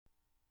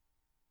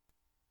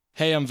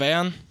Hey, I'm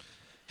Van.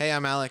 Hey,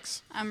 I'm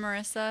Alex. I'm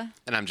Marissa.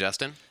 And I'm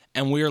Justin.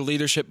 And we are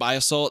Leadership by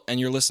Assault, and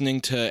you're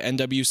listening to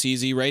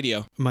NWCZ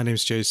Radio. My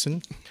name's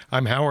Jason.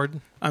 I'm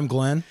Howard. I'm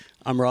Glenn.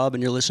 I'm Rob,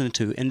 and you're listening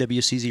to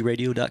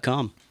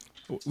NWCZRadio.com.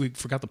 We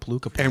forgot the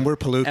Palooka part. And we're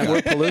Palooka. And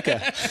we're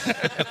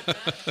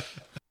Palooka.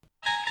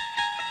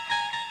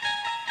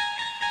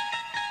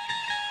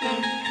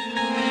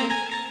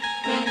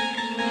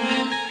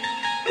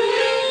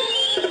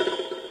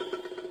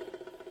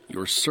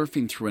 You're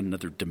surfing through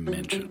another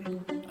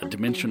dimension, a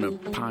dimension of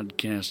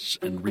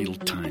podcasts and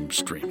real-time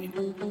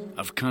streaming,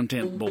 of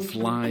content both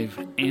live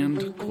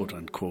and,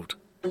 quote-unquote,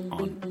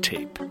 on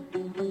tape.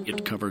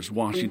 It covers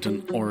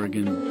Washington,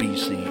 Oregon,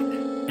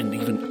 BC, and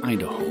even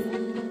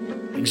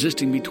Idaho,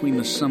 existing between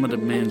the summit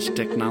of man's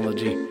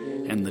technology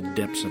and the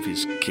depths of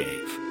his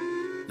cave.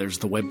 There's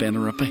the web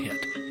banner up ahead.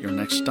 Your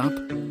next stop,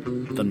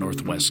 the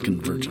Northwest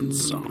Convergence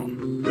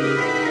Zone.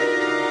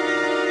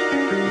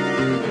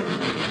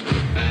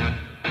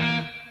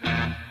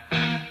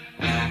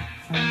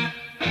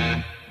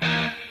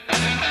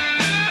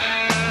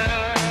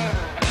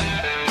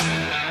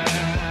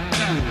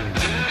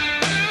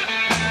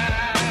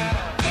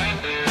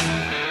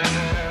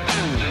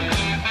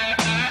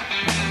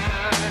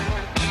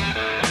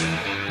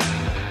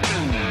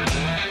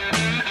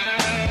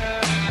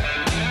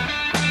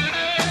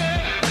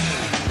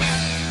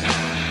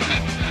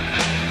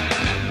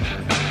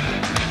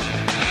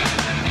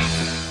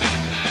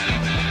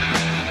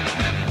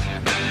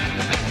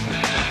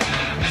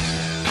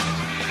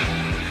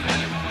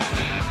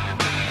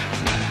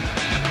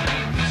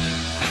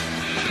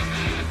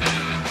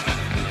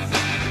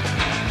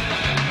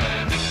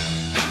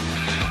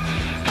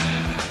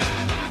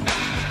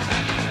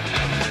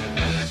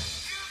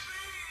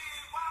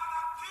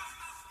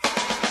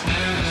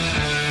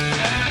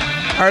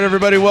 All right,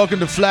 everybody, welcome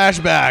to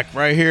Flashback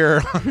right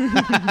here.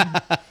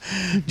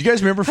 Do you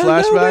guys remember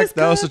Flashback?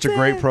 That was such a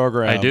great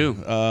program. I do.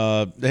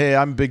 Hey,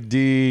 I'm Big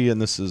D,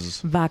 and this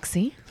is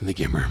Voxy. The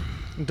Gamer.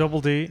 Double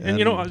D. And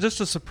you know, just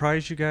to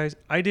surprise you guys,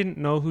 I didn't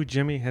know who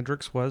Jimi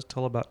Hendrix was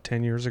till about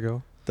 10 years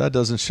ago. That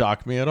doesn't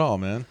shock me at all,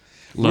 man.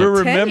 Look,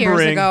 We're 10 remembering.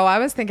 years ago, I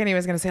was thinking he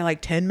was going to say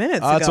like 10 minutes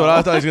ago. That's what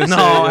I thought he was going to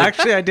say. No,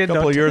 actually, I did a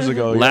couple know. of years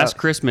ago. Last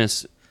yeah.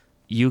 Christmas,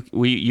 you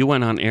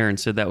went on air and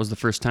said that was the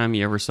first time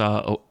you ever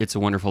saw It's a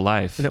Wonderful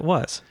Life. And it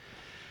was.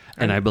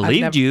 And I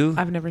believed you.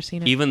 I've never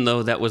seen it. Even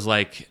though that was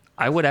like,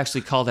 I would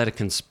actually call that a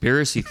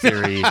conspiracy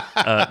theory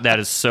that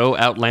is so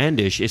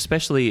outlandish,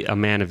 especially a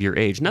man of your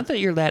age. Not that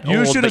you're that old,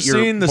 You should have but you're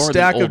seen the more than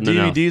stack of old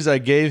enough. DVDs I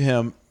gave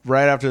him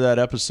right after that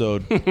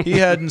episode. He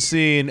hadn't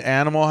seen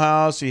Animal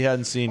House. He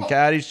hadn't seen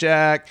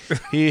Caddyshack.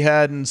 He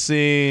hadn't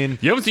seen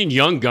You haven't seen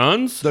Young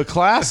Guns? the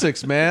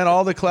classics, man.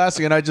 All the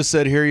classics. And I just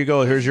said, here you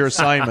go. Here's your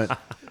assignment.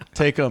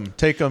 Take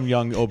them,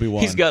 young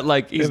Obi-Wan. He's got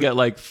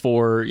like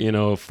four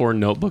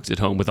notebooks at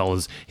home with all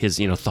his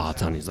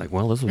thoughts on. He's like,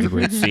 well, this was a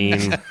great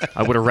scene.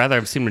 I would have rather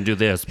have seen him do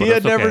this. But He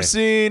had that's never okay.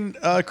 seen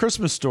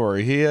Christmas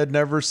Story. He had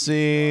never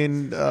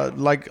seen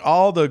like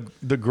all the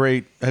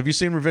great. Have you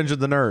seen Revenge of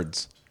the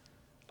Nerds?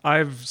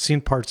 I've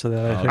seen parts of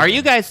that. I think. Are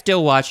you guys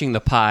still watching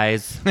the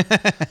Pies?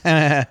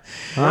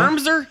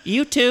 Wormser,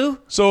 you too?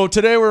 So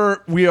today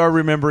we are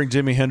remembering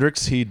Jimi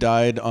Hendrix. He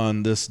died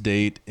on this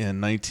date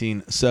in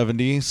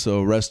 1970.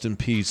 So rest in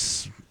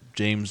peace,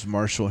 James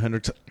Marshall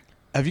Hendrix.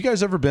 Have you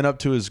guys ever been up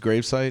to his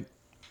gravesite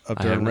up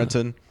there in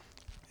Renton?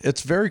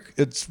 It's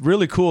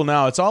really cool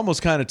now. It's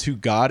almost kind of too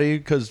gaudy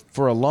because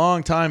for a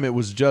long time it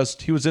was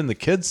just he was in the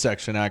kids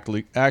section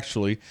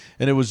actually,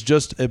 and it was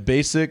just a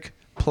basic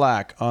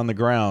plaque on the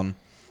ground.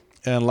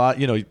 And a lot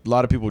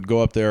of people would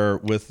go up there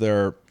with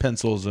their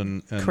pencils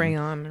and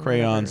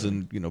crayons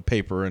and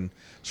paper and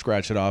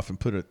scratch it off and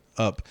put it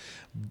up.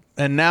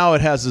 And now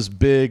it has this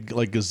big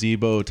like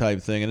gazebo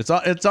type thing, and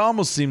it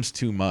almost seems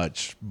too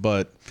much.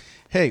 But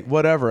hey,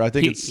 whatever. I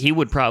think he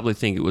would probably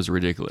think it was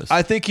ridiculous.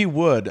 I think he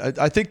would.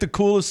 I think the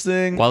coolest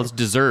thing. While it's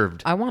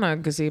deserved. I want a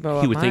gazebo.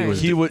 He would think it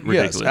was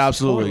ridiculous. Yes,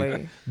 absolutely.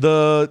 Totally.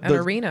 The An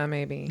arena,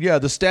 maybe. Yeah,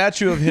 the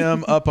statue of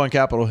him up on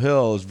Capitol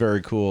Hill is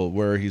very cool,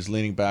 where he's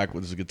leaning back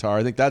with his guitar.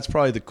 I think that's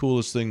probably the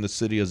coolest thing the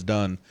city has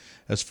done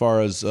as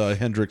far as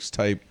Hendrix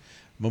type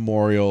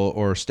memorial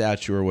or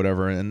statue or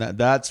whatever, and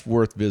that's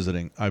worth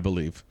visiting, I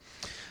believe.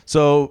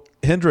 So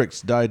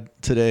Hendrix died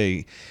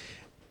today.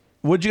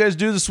 What'd you guys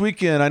do this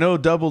weekend? I know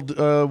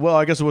well,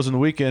 I guess it wasn't the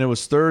weekend. It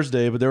was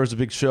Thursday, but there was a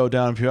big show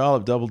down in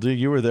Puyallup. Double D,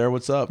 you were there.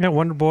 What's up? Yeah,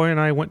 Wonder Boy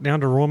and I went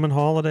down to Roman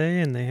Holiday,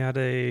 and they had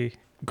a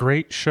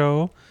great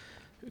show,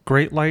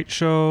 great light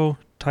show,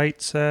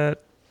 tight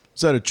set.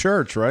 It's at a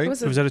church, right?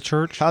 It was at a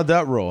church. How'd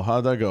that roll?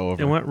 How'd that go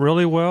over? It went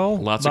really well.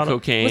 Lots of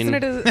cocaine.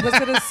 Was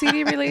it a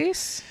CD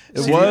release?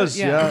 It was,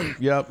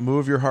 yeah.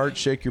 Move your heart,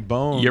 shake your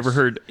bones. You ever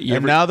heard?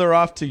 Now they're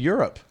off to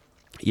Europe.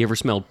 You ever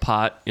smelled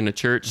pot in a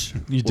church?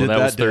 You did that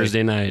was day.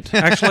 Thursday night.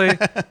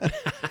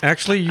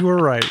 Actually, you were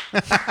right.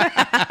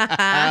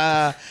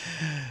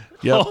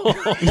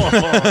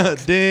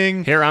 Yep.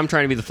 Ding. Here, I'm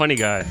trying to be the funny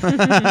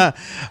guy.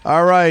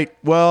 All right.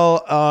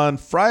 Well, on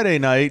Friday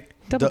night.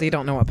 Double D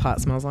don't know what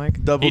pot smells like.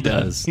 He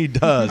does. He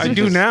does. I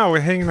do now. We're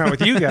hanging out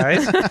with you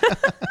guys.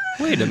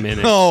 Wait a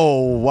minute.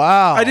 Oh,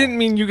 wow. I didn't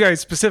mean you guys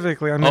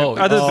specifically. I meant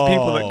other the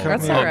people that come.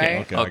 That's in. all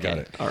right. Okay, I got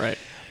it. All right.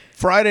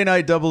 Friday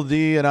night, Double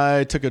D and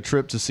I took a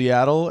trip to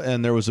Seattle,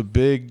 and there was a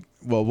big,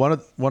 one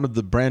of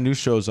the brand new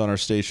shows on our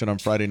station on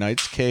Friday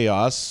nights,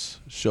 Chaos,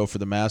 show for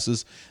the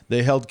masses.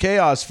 They held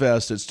Chaos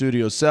Fest at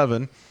Studio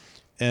 7,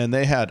 and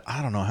they had,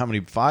 I don't know how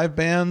many, 5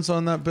 bands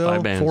on that bill?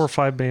 5 bands. 4 or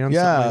 5 bands.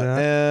 Yeah, something like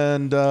that.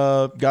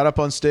 and got up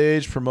on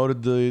stage,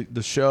 promoted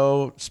the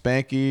show.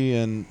 Spanky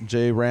and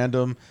Jay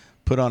Random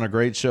put on a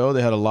great show.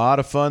 They had a lot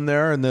of fun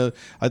there, and the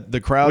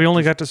crowd. We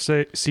only got to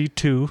see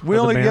 2. We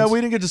of the bands. we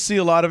didn't get to see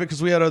a lot of it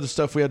because we had other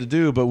stuff we had to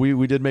do, but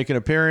we did make an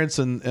appearance,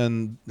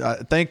 and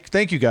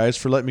thank you guys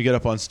for letting me get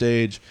up on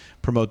stage,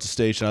 promote the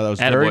station. That was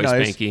very Attaboy,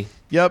 nice. Spanky.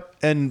 Yep,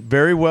 and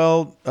very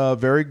well,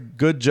 very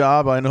good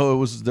job. I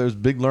know there's a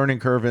big learning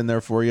curve in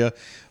there for you,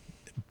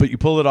 but you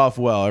pulled it off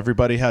well.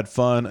 Everybody had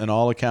fun on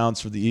all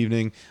accounts for the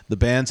evening. The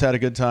bands had a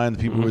good time. The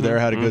people who were there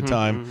had a good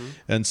time.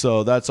 And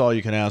so that's all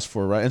you can ask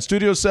for, right? And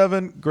Studio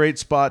 7, great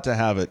spot to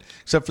have it,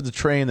 except for the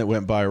train that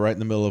went by right in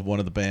the middle of one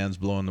of the bands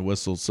blowing the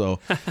whistle. So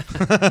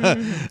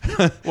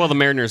Well, the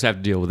Mariners have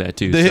to deal with that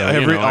too. they, so,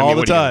 you know, I all mean,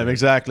 the what are you time, gonna do?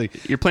 exactly.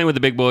 You're playing with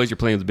the big boys. You're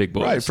playing with the big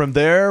boys. Right. From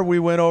there, we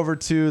went over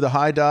to the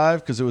High Dive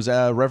because it was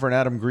Reverend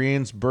Adam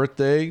Green's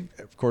birthday.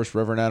 Of course,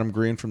 Reverend Adam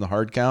Green from the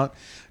Hard Count.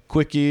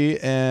 Quickie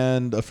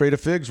and Afraid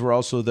of Figs were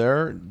also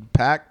there.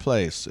 Packed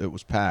place. It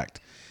was packed.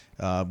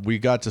 We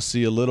got to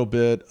see a little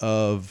bit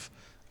of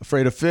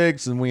Afraid of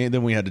Figs, and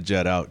then we had to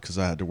jet out because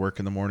I had to work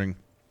in the morning.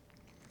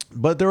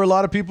 But there were a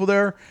lot of people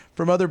there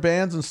from other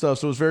bands and stuff,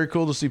 so it was very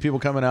cool to see people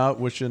coming out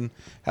wishing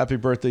happy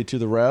birthday to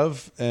the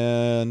Rev.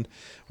 And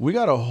we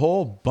got a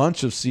whole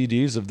bunch of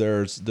CDs of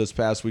theirs this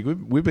past week.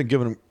 We've been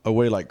giving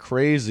away like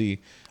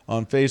crazy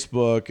on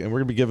Facebook, and we're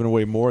gonna be giving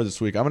away more this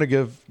week.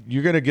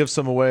 You're gonna give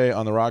some away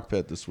on the Rock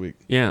Pit this week.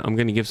 Yeah, I'm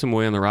going to give some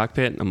away on the Rock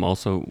Pit. I'm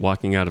also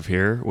walking out of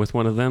here with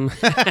one of them.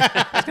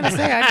 I was going to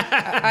say,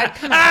 I'd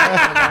come out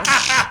with one of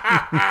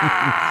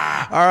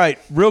those. All right,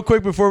 real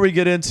quick before we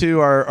get into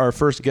our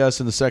first guest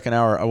in the second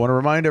hour, I want to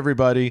remind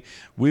everybody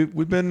we've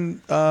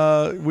been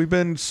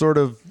sort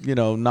of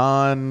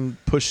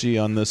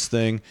non-pushy on this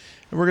thing,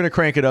 and we're gonna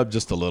crank it up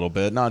just a little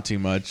bit, not too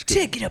much.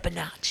 Take it up a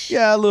notch.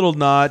 Yeah, a little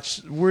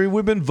notch.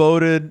 We've been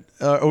voted,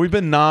 or we've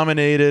been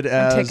nominated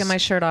as. I'm taking my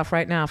shirt off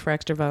right now for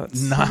extra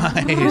votes. Nice.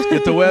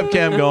 Get the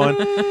webcam going.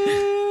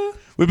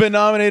 We've been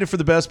nominated for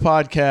the best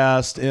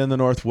podcast in the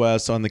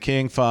Northwest on the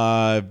King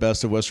 5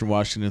 Best of Western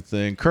Washington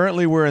thing.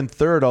 Currently, we're in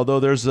third, although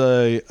there's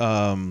it's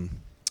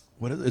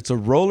a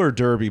roller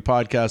derby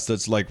podcast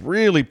that's like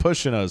really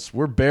pushing us.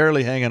 We're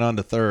barely hanging on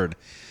to third.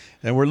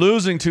 And we're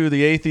losing to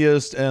The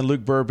Atheist and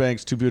Luke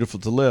Burbank's Too Beautiful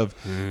to Live.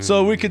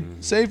 So we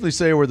could safely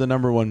say we're the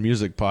 #1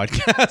 music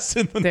podcast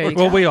in the There you North.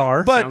 go. Well, we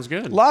are. But Sounds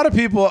good. a lot of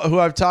people who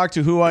I've talked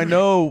to who I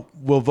know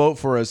will vote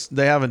for us,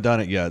 they haven't done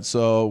it yet.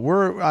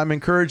 So I'm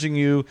encouraging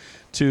you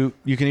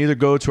you can either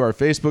go to our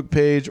Facebook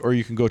page or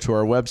you can go to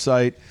our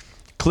website.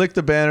 Click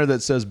the banner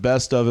that says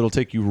Best Of. It'll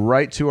take you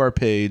right to our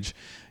page.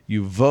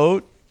 You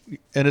vote.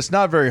 And it's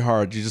not very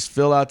hard. You just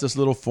fill out this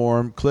little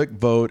form, click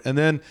vote, and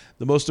then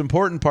the most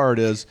important part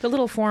is The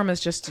little form is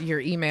just your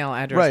email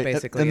address, right.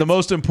 basically. And the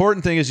most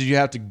important thing is you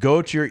have to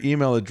go to your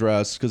email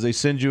address because they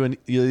send you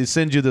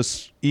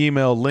this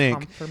email link,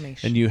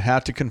 Confirmation. and you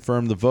have to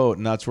confirm the vote.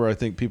 And that's where I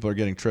think people are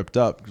getting tripped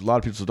up. A lot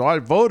of people say, "Oh, I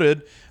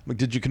voted." I'm like,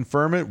 did you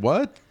confirm it?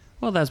 What?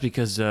 Well, that's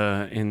because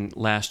in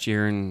last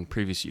year and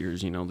previous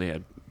years, they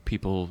had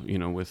people,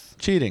 with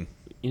Cheating.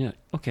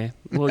 Okay,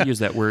 we'll use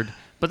that word,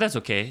 but that's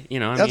okay.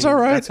 That's all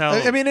right. That's how,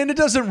 I mean, and it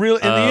doesn't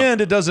really. In the end,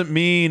 it doesn't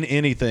mean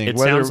anything. it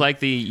whether- sounds like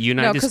the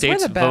United 'cause we're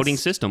States the best. voting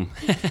system.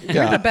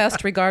 You're the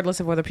best, regardless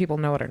of whether people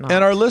know it or not.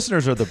 And our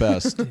listeners are the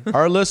best.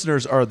 Our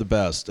listeners are the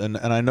best, and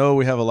I know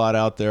we have a lot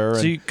out there.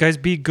 So And you guys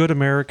be good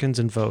Americans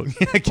and vote.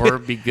 Or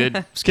be good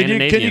can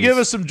Scandinavians. you give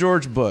us some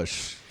George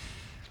Bush?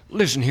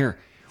 Listen here.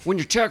 When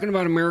you're talking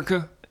about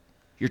America,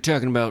 you're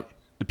talking about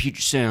the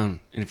Puget Sound.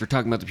 And if you're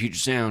talking about the Puget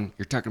Sound,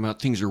 you're talking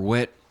about things are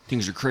wet,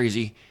 things are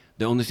crazy.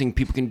 The only thing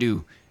people can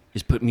do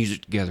is put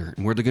music together.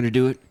 And where they're going to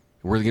do it,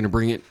 where they're going to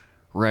bring it,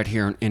 right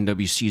here on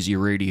NWCZ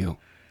Radio.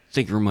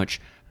 Thank you very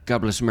much. God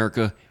bless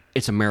America.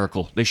 It's a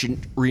miracle. They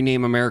should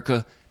rename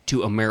America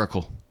to a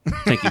miracle.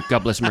 Thank you. God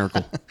bless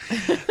America.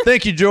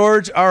 Thank you,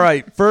 George. All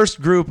right,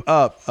 first group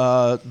up.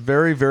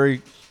 Very,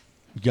 very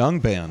young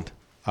band.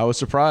 I was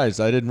surprised.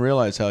 I didn't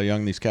realize how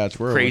young these cats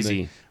were.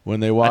 Crazy. When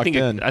they walked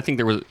in. I think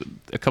there was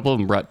a couple of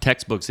them brought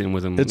textbooks in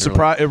with them.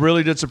 It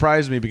really did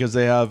surprise me because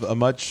they have a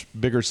much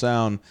bigger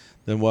sound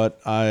than what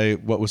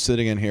was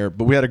sitting in here.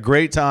 But we had a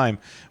great time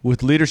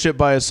with Leadership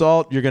by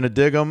Assault. You're going to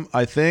dig them,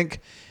 I think.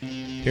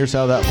 Here's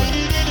how that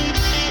went.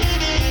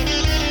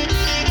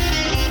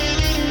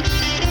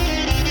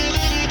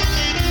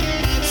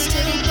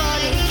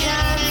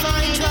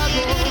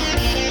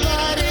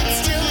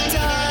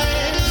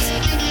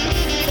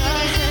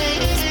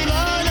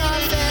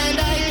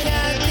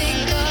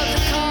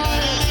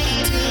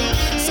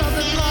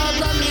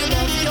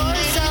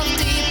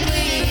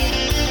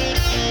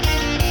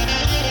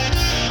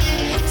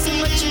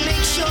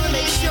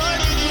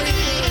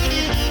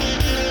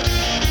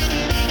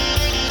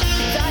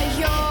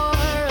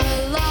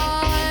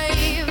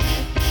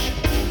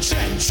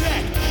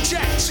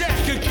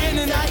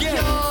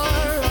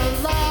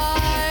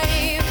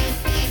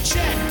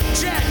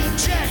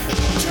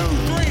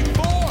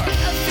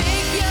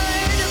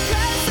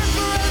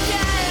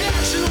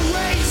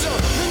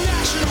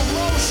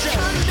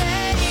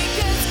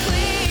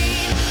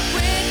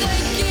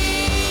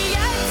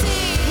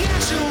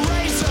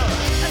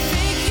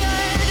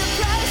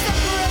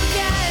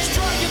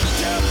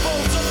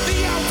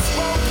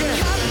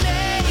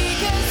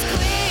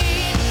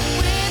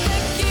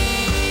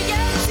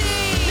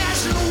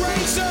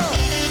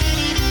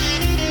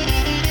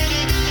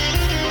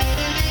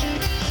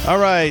 All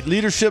right,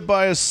 Leadership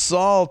by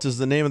Assault is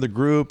the name of the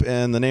group,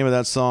 and the name of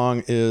that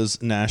song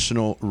is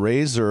National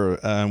Razor,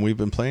 and we've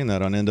been playing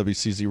that on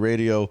NWCZ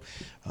Radio.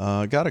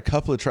 Got a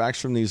couple of tracks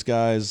from these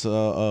guys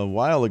a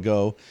while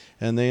ago,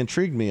 and they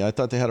intrigued me. I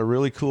thought they had a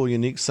really cool,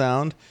 unique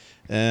sound,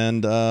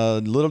 and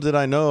little did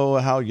I know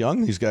how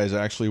young these guys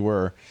actually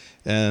were.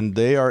 And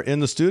they are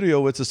in the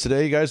studio with us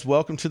today. You guys,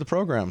 welcome to the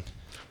program.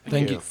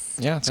 Thank you.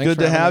 Yeah, It's good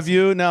to have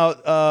you. Now,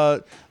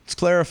 let's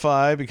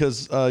clarify,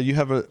 because you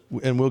have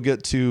and we'll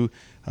get to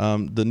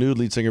the new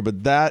lead singer,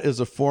 but that is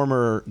a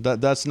former,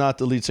 that's not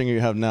the lead singer you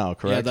have now,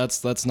 correct? Yeah,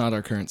 that's not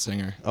our current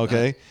singer.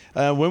 Okay.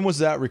 When was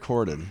that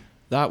recorded?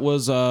 That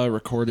was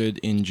recorded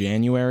in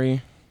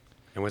January.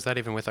 And was that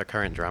even with our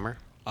current drummer?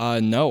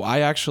 No,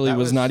 I actually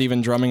was not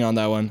even drumming on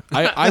that one.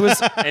 I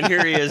was, And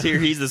here he is. Here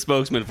he's the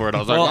spokesman for it. I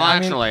was well, like, I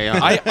mean,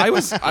 I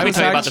was let me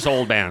tell you about this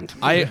old band.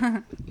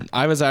 I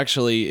was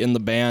actually in the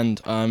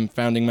band,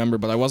 founding member,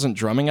 but I wasn't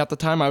drumming at the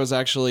time. I was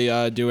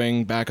actually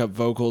doing backup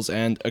vocals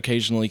and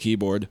occasionally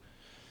keyboard.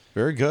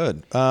 Very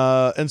good.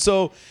 And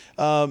so,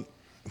 no,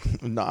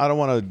 I don't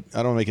want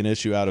to make an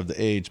issue out of the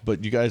age,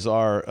 but you guys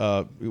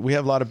are. We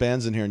have a lot of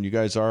bands in here, and you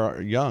guys are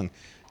young.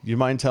 You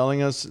mind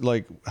telling us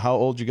like how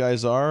old you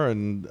guys are?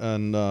 And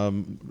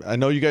I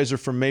know you guys are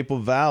from Maple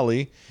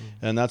Valley,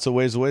 and that's a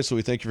ways away. So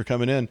we thank you for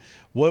coming in.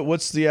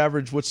 What's the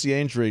average? What's the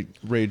age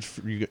range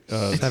for you?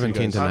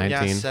 17 to 19.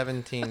 Yeah,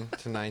 17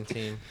 to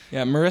 19.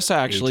 Yeah, Marissa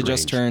actually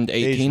just turned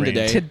 18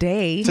 today.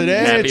 Today.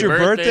 Today, Happy it's your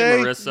birthday.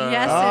 Marissa.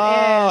 Yes,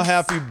 Oh, it is.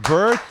 happy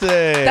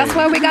birthday! That's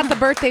why we got the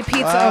birthday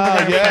pizza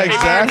over there. Yeah,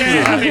 exactly.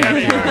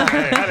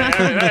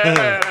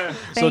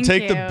 So Thank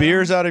take the you.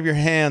 beers out of your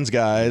hands,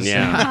 guys.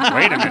 Yeah.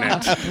 Wait a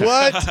minute.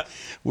 What?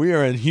 We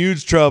are in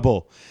huge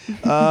trouble.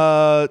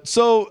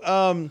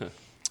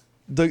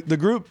 The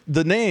group,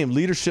 the name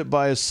Leadership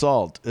by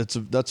Assault. That's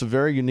a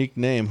very unique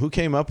name. Who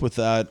came up with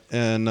that?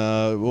 And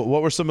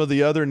what were some of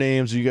the other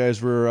names you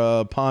guys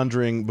were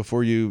pondering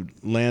before you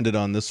landed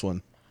on this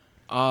one?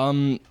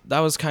 That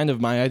was kind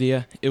of my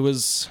idea. It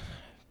was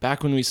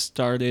back when we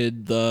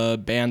started the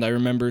band. I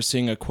remember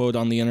seeing a quote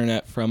on the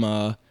internet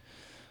from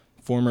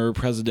former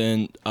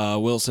President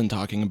Wilson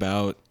talking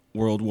about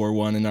World War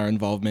I and our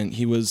involvement.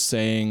 He was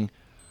saying,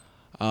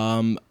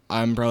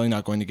 I'm probably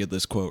not going to get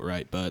this quote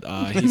right, but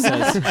he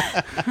says,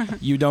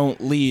 you don't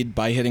lead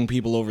by hitting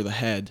people over the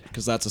head,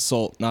 because that's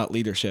assault, not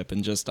leadership.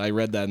 And I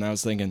read that and I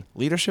was thinking,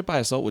 Leadership by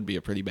Assault would be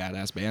a pretty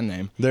badass band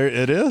name. There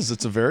it is.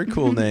 It's a very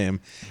cool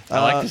name.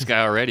 I like this guy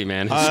already,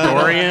 man.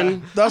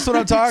 Historian, That's what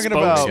I'm talking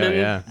about. spokesman,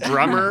 Yeah.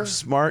 drummer,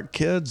 Smart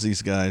kids,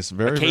 these guys.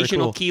 Very, very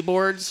occasional cool.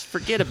 keyboards.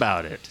 Forget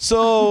about it.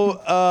 So,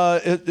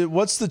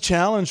 what's the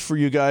challenge for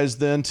you guys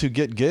then to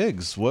get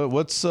gigs?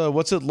 What's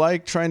it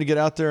like trying to get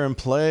out there and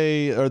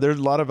play? Are there a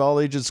lot of all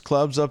ages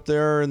clubs up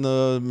there in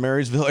the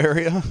Marysville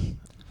area?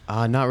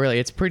 Not really.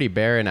 It's pretty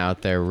barren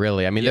out there,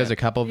 really. I mean, there's a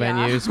couple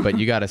Yeah. venues, but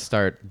you got to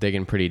start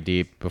digging pretty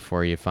deep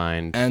before you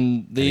find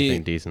And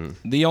anything decent.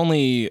 the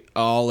only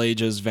all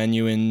ages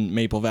venue in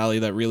Maple Valley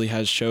that really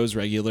has shows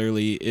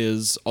regularly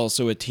is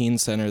also a teen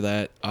center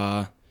that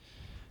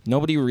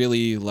nobody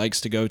really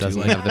likes to go to. Doesn't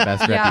Like, have the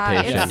best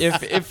Yeah,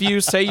 reputation. if you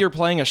say you're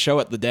playing a show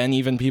at the Den,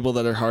 even people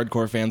that are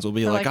hardcore fans will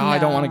be They're like, like, "Oh, I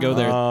don't want to no." go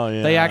there." Oh,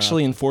 yeah. They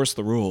actually enforce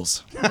the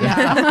rules.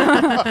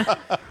 Yeah.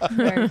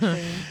 Very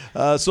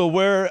true. So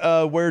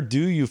where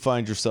do you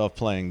find yourself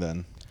playing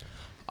then?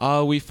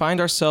 We find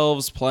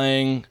ourselves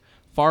playing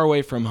far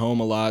away from home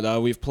a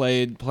lot. We've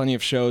played plenty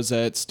of shows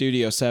at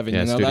Studio 7.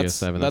 Yeah, you know, Studio that's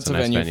 7, that's that's a a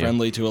nice venue venue.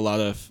 friendly to a lot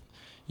of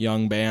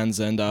young bands,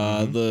 and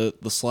the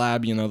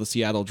Slab, the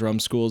Seattle Drum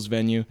School's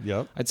venue.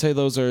 Yep. I'd say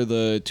those are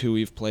the two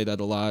we've played at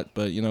a lot,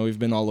 but we've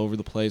been all over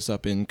the place.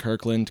 Up in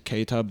Kirkland,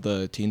 K-Tub,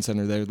 the teen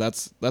center there.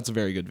 That's a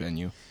very good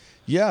venue.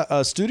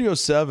 Yeah, Studio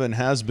 7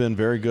 has been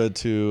very good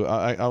too.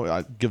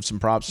 I give some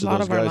props to A lot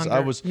those of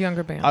our guys.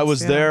 younger bands. I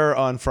was yeah. there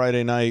on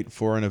Friday night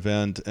for an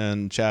event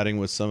and chatting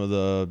with some of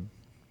the,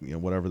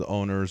 whatever, the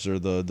owners or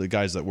the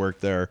guys that work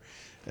there.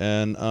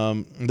 And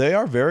they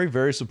are very,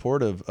 very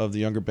supportive of the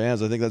younger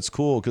bands. I think that's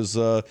cool because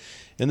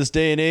in this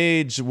day and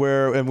age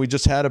and we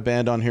just had a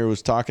band on here who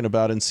was talking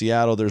about in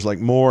Seattle, there's like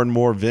more and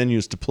more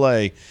venues to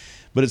play.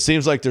 But it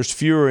seems like there's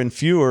fewer and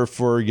fewer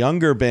for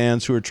younger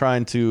bands who are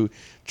trying to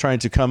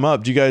come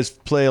up. Do you guys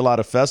play a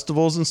lot of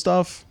festivals and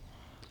stuff?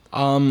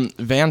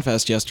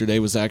 VanFest yesterday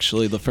was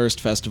actually the first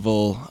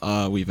festival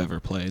we've ever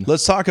played.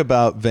 Let's talk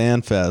about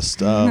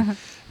VanFest.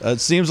 It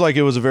seems like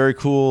it was a very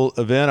cool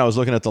event. I was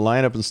looking at the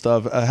lineup and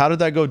stuff. How did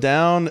that go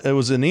down? It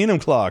was in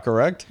Enumclaw,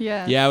 correct?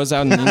 Yeah. Yeah, I was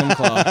out in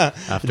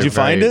Enumclaw. After Did you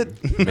find very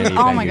it? many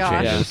Oh my venue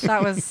gosh, changes.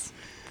 that was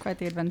quite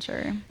the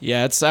adventure.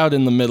 Yeah, it's out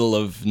in the middle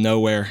of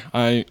nowhere.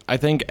 I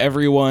think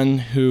everyone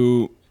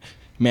who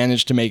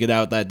managed to make it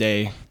out that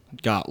day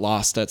got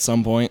lost at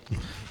some point.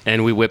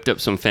 And we whipped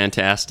up some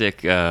fantastic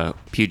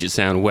Puget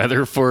Sound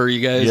weather for you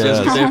guys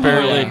Yes. yesterday,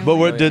 apparently. But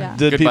what did Yeah.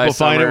 did Goodbye, people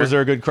find it? summer. Was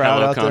there a good crowd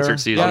Hello, out there? concert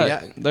season.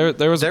 Yeah,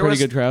 there was a pretty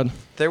good crowd.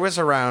 There was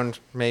around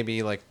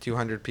maybe like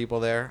 200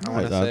 people there. I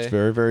want to That's say.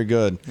 very, very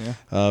good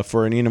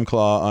for an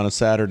Enumclaw on a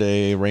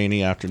Saturday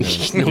rainy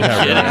afternoon.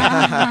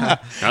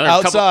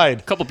 Outside.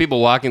 A couple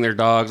people walking their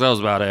dogs. That was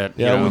about it.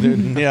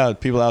 Yeah,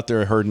 people out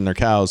there herding their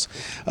cows.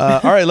 All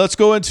right, let's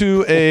go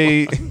into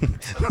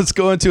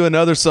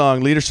another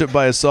song, Leadership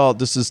by Assault.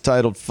 This is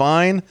titled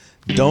Fine,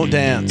 Don't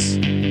Dance.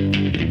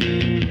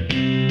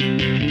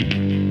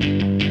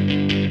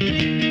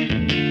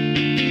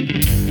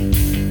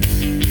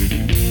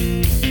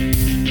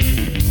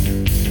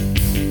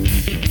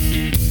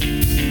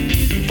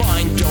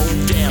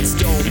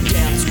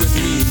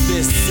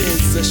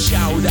 A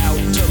shout out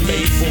to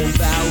Maple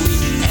Valley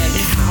and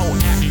how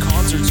at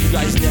concerts you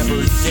guys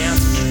never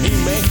dance. We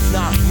may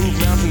not move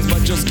mountains,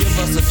 but just give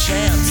us a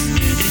chance.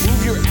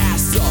 Move your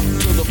ass up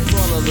to the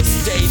front of the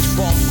stage,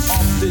 bump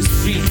up this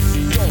beat.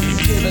 Don't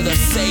give it a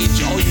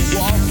sage. All you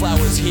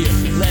wallflowers here,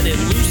 let it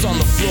loose on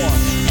the floor.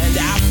 And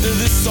after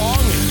this song,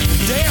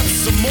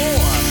 dance some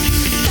more.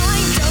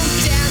 Fine, don't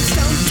dance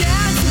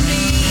with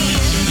me.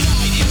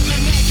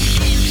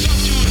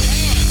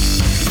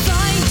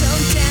 Fine,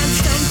 don't dance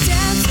with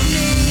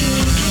me.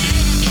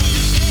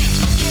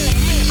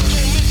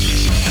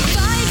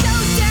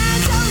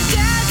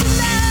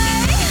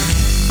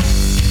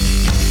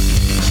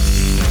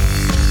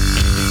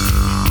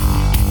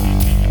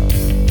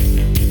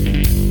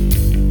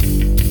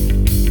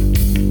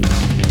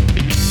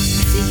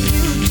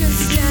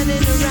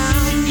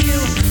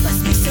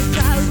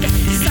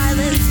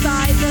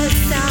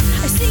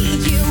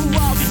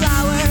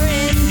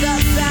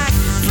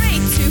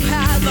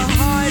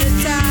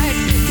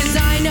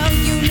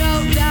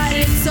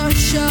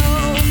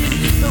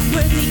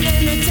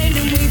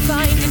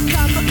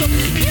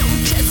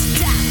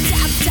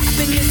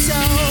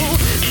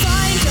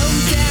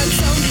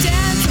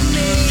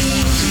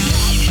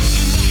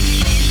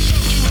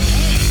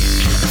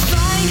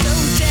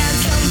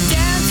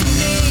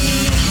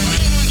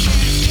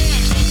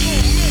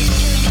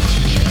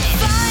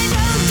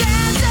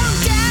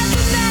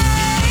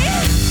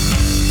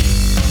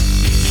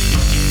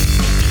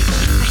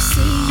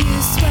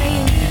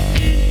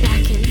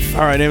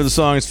 All right, name of the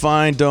song is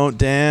Fine, Don't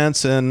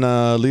Dance, and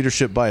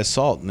Leadership by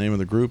Assault, name of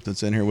the group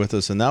that's in here with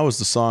us. And that was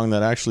the song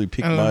that actually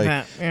piqued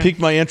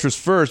my interest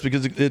first,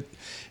 because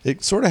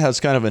it sort of has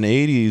kind of an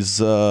 80s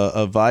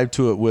vibe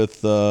to it with,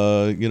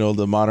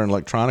 the modern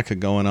electronica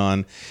going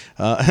on.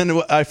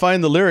 And I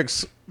find the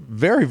lyrics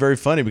very, very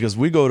funny, because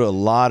we go to a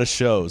lot of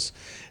shows.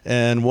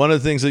 And one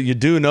of the things that you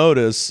do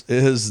notice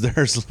is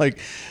there's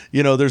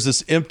there's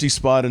this empty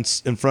spot in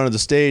front of the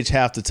stage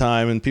half the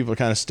time, and people are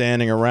kind of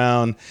standing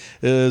around.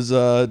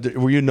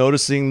 Were you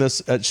noticing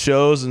this at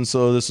shows, and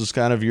so this was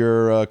kind of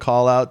your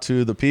call out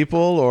to the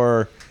people,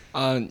 or?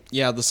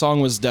 Yeah, the song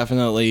was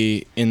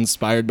definitely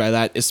inspired by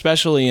that,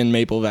 especially in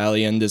Maple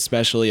Valley and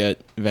especially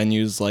at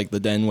venues like the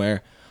Den,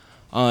 where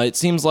it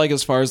seems like,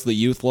 as far as the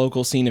youth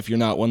local scene, if you're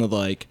not one of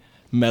the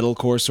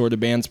metalcore sort of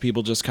bands,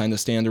 people just kind of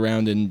stand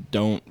around and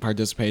don't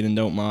participate and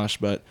don't mosh.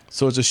 But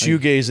so it's a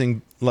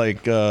shoegazing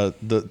it's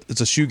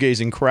a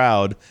shoegazing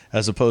crowd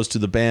as opposed to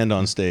the band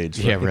on stage.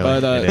 Yeah, really.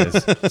 But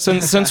it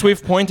is. since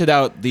we've pointed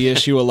out the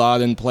issue a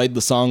lot and played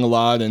the song a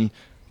lot and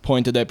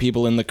pointed at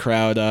people in the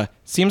crowd,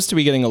 seems to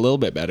be getting a little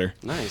bit better.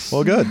 Nice.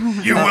 Well, good.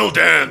 You will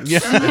dance. Yeah.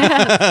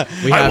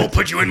 I will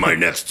put you in my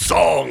next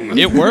song.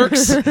 It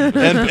works.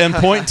 and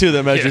point to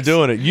them as you're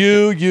doing it.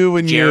 You,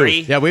 and Jerry,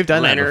 you. Yeah, we've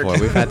done Leonard, that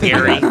before. We've had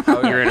Gary,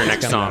 you're in our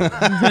next song.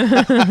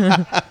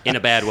 In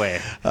a bad way.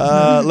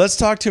 Let's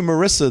talk to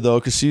Marissa, though,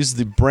 because she's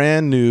the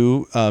brand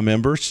new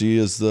member. She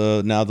is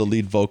now the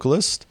lead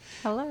vocalist.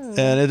 Hello.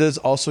 And it is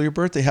also your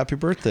birthday. Happy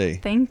birthday.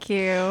 Thank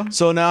you.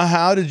 So now,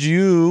 how did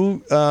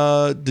you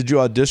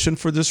audition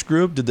for this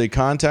group? Did they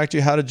contact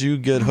you? How did you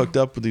get hooked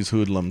up with these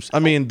hoodlums? I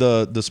mean,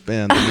 this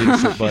band, the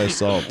Leadership by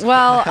Assault.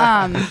 Well,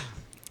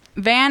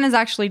 Van is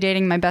actually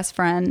dating my best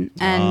friend,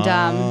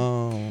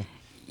 and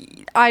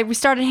we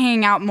started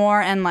hanging out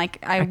more, and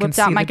I whipped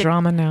out my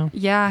drama now.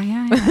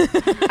 Yeah.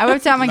 I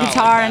whipped out my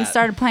guitar and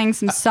started playing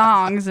some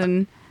songs,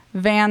 and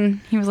Van,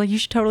 he was like, "You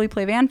should totally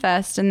play Van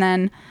Fest," and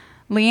then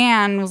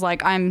Leanne was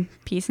like, "I'm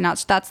peacing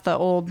out." That's the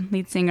old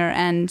lead singer,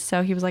 and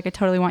so he was like, "I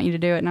totally want you to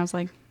do it," and I was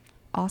like,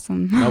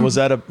 "Awesome." Now, was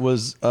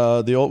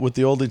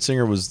the old lead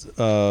singer was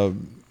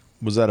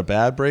that a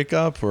bad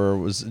breakup, or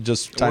was it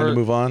just time to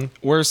move on?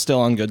 We're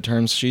still on good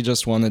terms. She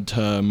just wanted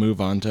to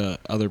move on to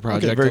other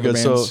projects. Okay, very good.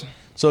 Bands.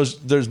 So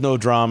there's no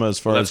drama as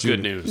far as that's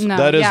good news. No,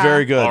 that is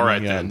very good. All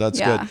right, yeah, then. That's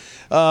Yeah.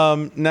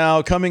 good.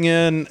 Now, coming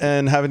in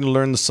and having to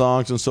learn the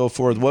songs and so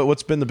forth,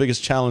 what's been the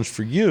biggest challenge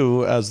for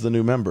you as the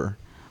new member?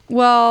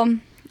 Well,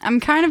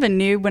 I'm kind of a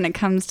noob when it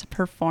comes to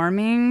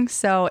performing,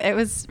 so it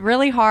was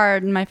really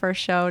hard in my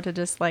first show to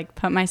just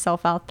put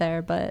myself out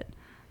there, but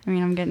I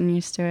mean, I'm getting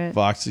used to it.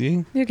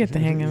 Foxy, You get the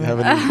hang of it.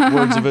 have any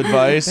words of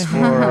advice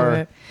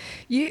for?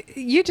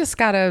 You just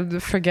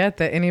gotta forget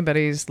that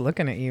anybody's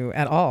looking at you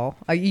at all.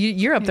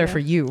 You're up there for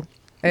you.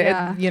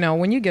 Yeah.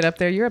 When you get up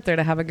there, you're up there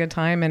to have a good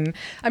time. And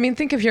I mean,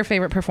 think of your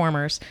favorite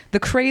performers. The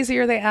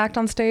crazier they act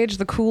on stage,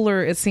 the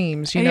cooler it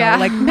seems, Yeah.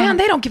 Like, man,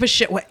 they don't give a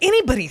shit what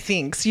anybody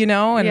thinks,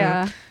 And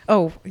Yeah.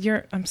 oh,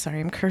 I'm sorry,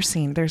 I'm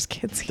cursing. There's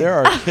kids here. There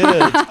are kids.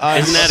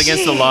 Isn't that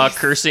against the law,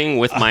 cursing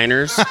with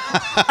minors?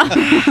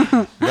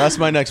 That's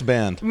my next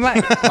band.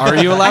 Are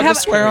you allowed to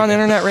swear on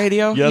internet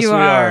radio? Yes, You we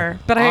are.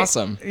 But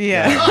Awesome.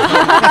 Yeah.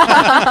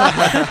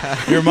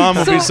 Your mom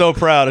will be so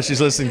proud if she's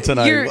listening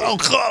tonight. Your, Oh,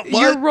 God,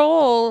 your what?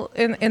 role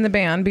in the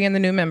band, being the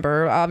new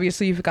member,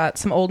 obviously you've got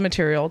some old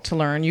material to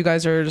learn. You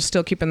guys are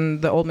still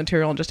keeping the old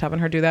material and just having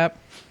her do that.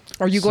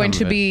 Are you going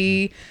to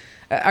be?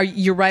 Are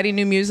you writing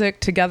new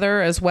music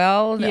together as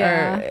well?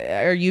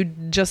 Yeah. Are you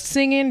just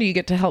singing? Do you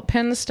get to help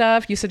pen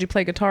stuff? You said you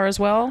play guitar as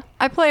well.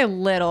 I play a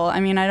little. I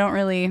mean, I don't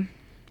really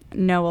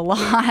know a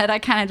lot. I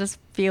kind of just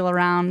feel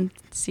around,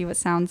 see what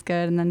sounds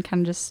good, and then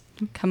kind of just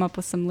come up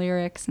with some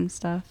lyrics and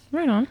stuff.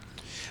 Right on.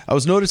 I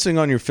was noticing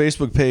on your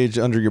Facebook page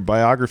under your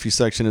biography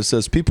section, it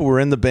says people were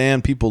in the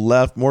band, people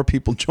left, more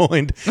people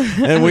joined,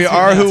 and we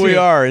are who we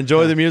are.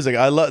 Enjoy the music.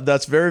 I love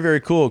that's very, very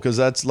cool because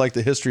that's like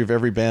the history of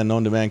every band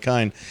known to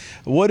mankind.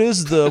 What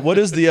is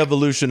the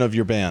evolution of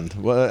your band?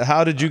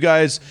 How did you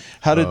guys?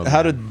 How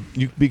did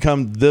you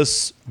become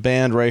this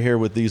band right here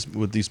with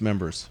these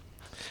members?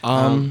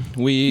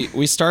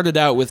 We started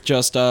out with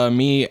just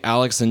me,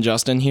 Alex, and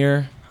Justin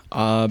here.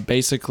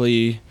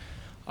 Basically.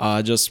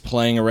 Just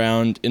playing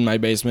around in my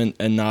basement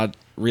and not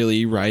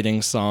really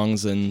writing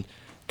songs and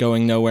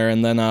going nowhere.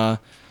 And then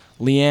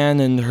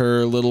Leanne and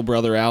her little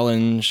brother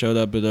Alan showed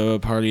up at a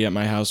party at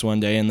my house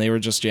one day, and they were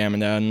just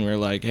jamming out, and we are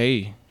like,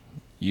 hey,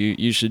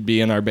 you should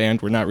be in our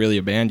band. We're not really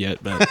a band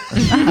yet, but...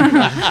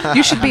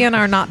 You should be in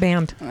our not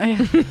band.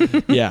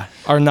 Yeah,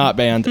 our not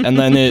band. And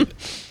then it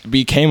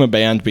became a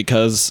band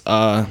because...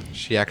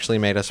 she actually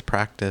made us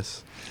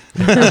practice.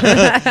 You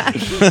guys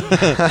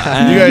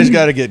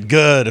got to get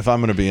good if I'm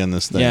going to be in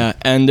this thing. Yeah,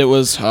 and it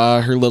was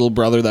her little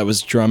brother that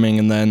was drumming,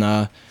 and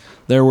then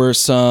there were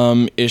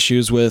some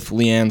issues with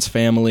Leanne's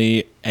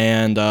family,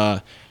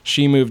 and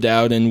she moved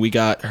out, and we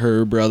got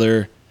her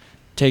brother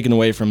taken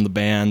away from the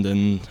band,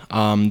 and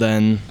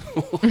then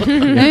what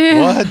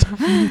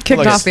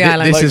kicked off the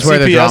island. This is where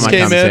the drama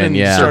comes in.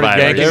 Yeah, started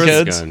yanking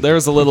kids. There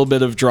was a little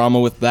bit of drama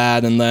with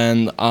that, and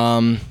then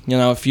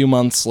a few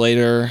months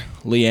later,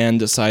 Leanne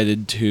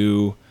decided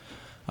to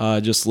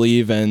just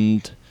leave,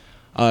 and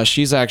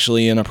she's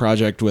actually in a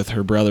project with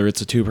her brother.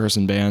 It's a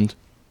 2-person band.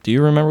 Do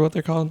you remember what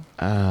they're called?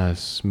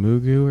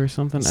 Smoogu or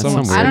something? That's Some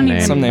weird I don't name.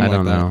 Even, some name I like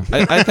don't know.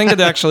 that. I think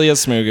it actually is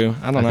Smoogu.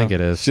 I don't know. I think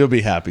it is. She'll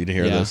be happy to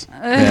hear this.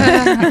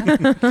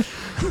 Yeah.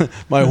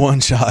 My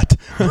one shot.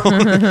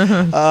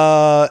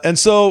 And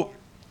so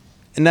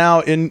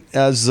now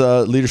as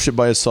Leadership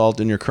by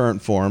Assault in your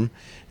current form,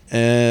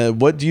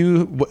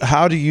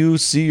 how do you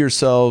see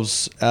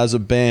yourselves as a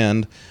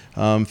band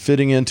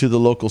fitting into the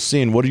local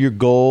scene? What are your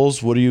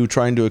goals? What are you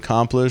trying to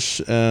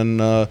accomplish?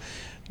 And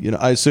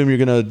I assume you're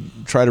going to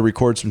try to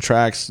record some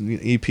tracks,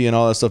 EP and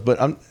all that stuff.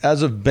 But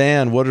as a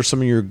band, what are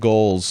some of your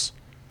goals?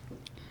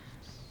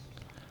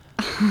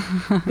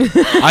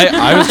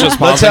 I was just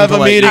let's have a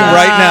meeting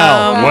right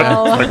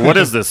now. What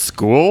is this,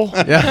 school?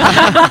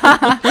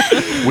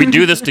 We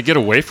do this to get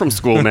away from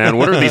school, man.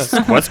 What are these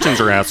questions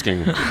you're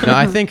asking? No,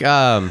 I think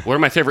what are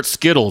my favorite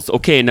Skittles?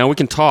 Okay, now we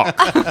can talk.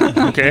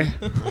 Okay.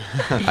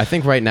 I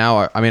think right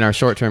now, our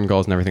short-term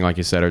goals and everything, like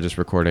you said, are just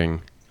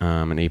recording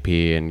an EP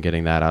and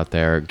getting that out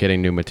there,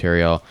 getting new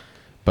material.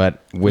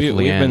 But with Leanne,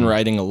 we've been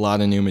writing a lot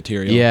of new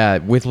material. Yeah,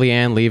 with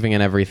Leanne leaving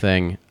and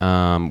everything,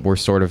 we're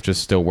sort of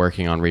just still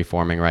working on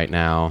reforming right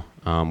now.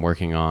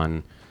 Working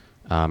on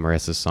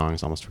Marissa's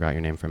songs. Almost forgot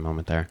your name for a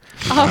moment there.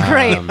 Oh,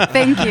 great.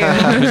 Thank you.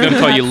 I was going to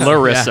call you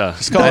Larissa. Yeah.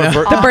 Just call her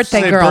the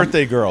birthday girl.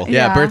 Birthday girl.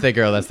 Yeah, birthday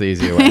girl. That's the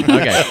easier way.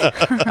 Okay.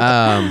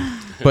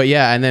 But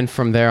yeah, and then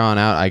from there on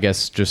out, I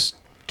guess just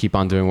keep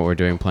on doing what we're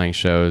doing, playing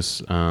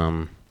shows,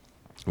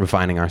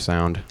 refining our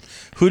sound.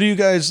 Who do you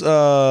guys?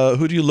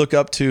 Who do you look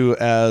up to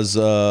as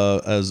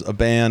a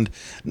band?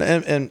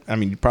 And I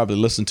mean, you probably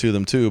listen to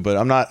them too. But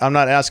I'm not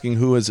asking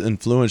who has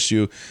influenced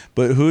you.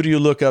 But who do you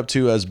look up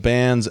to as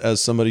bands? As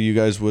somebody you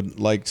guys would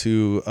like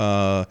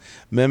to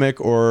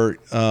mimic, or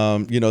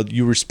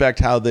you respect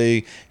how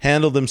they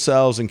handle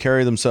themselves and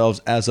carry themselves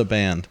as a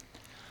band.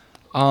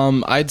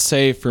 I'd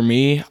say for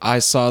me,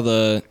 I've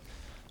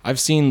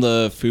seen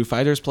the Foo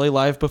Fighters play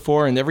live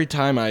before, and every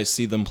time I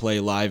see them play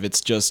live,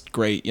 it's just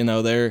great.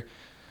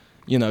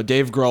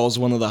 Dave Grohl's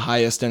one of the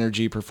highest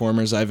energy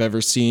performers I've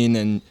ever seen,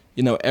 and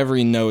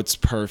every note's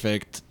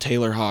perfect.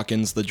 Taylor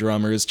Hawkins, the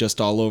drummer, is just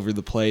all over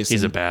the place.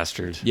 He's a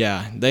bastard.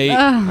 Yeah,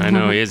 I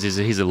know he is.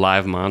 He's a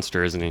live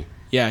monster, isn't he?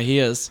 Yeah, he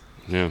is.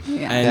 Yeah.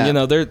 And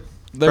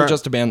they're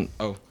just a band.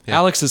 Oh, yeah.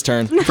 Alex's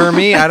turn. For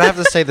me, I'd have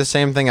to say the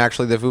same thing.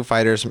 Actually, the Foo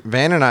Fighters.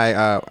 Van and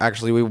I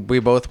we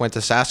both went to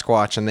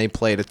Sasquatch, and they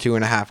played a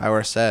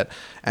 2.5-hour set.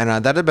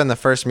 And that had been the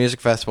first music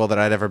festival that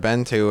I'd ever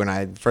been to,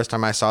 and first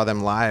time I saw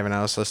them live, and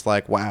I was just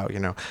like, wow,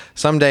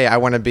 someday I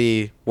want to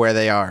be where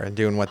they are and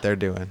doing what they're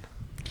doing.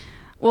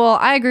 Well,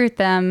 I agree with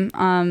them.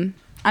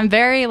 I'm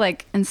very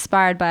like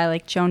inspired by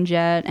like Joan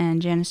Jett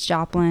and Janis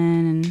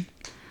Joplin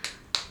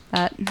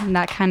and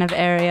that kind of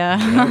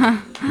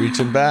area.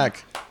 Reaching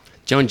back.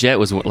 Joan Jett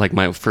was like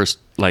my first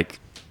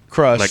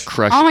crush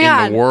Oh my in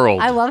God. the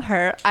world. I love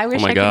her. I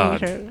wish I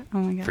God. could meet her. Oh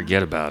my God.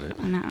 Forget about it.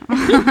 I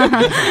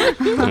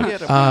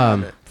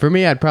know. For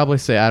me, I'd probably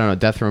say, I don't know,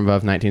 Death from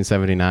Above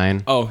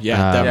 1979. Oh,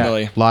 yeah,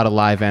 definitely. A lot of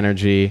live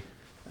energy,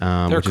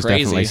 which is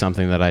crazy. definitely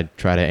something that I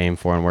try to aim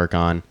for and work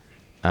on.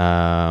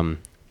 And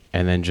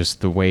then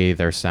just the way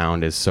their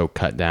sound is so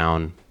cut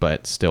down,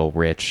 but still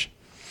rich.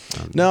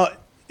 No,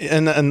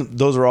 and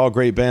those are all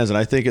great bands, and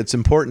I think it's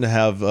important to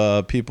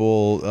have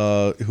people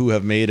who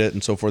have made it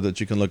and so forth that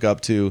you can look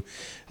up to,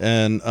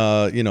 and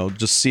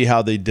just see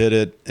how they did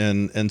it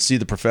and see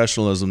the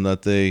professionalism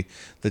that they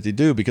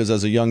do. Because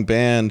as a young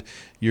band,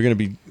 you're gonna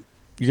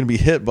be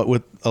hit, but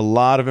with a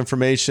lot of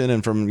information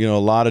and from a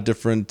lot of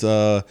different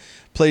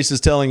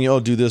places telling you, oh,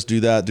 do this, do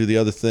that, do the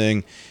other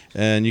thing,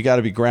 and you got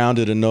to be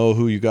grounded and know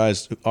who you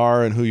guys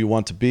are and who you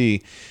want to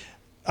be.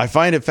 I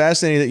find it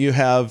fascinating that you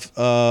have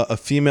a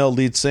female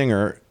lead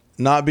singer.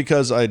 Not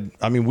because I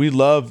mean, we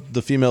love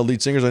the female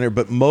lead singers on here,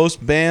 but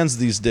most bands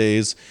these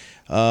days,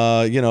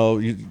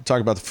 you talk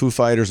about the Foo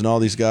Fighters and all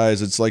these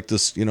guys, it's like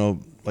this,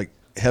 like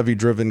heavy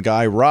driven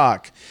guy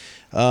rock.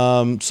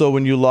 So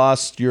when you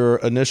lost your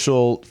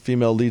initial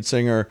female lead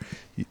singer,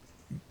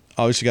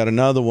 obviously got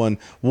another one.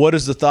 What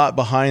is the thought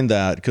behind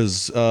that?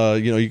 Because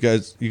you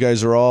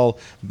guys are all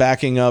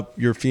backing up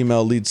your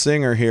female lead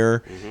singer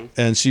here,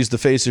 and she's the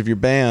face of your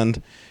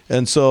band.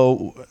 And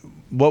so,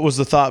 what was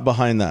the thought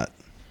behind that?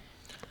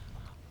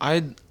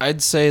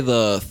 I'd say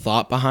the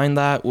thought behind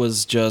that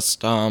was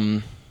just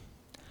I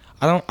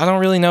don't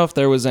really know if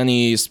there was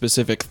any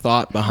specific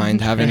thought behind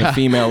having a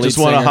female lead Just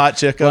singer. want a hot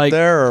chick up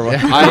there, or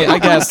what? I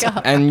guess.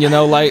 And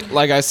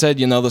like I said,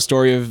 the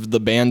story of the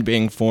band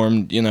being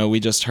formed. We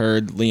just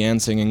heard Leanne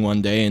singing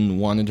one day and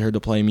wanted her to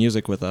play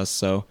music with us.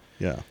 So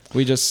yeah,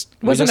 we just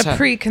wasn't a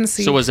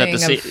preconceived. So was that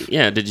thing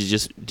yeah?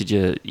 Did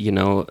you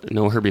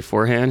know her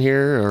beforehand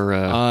here,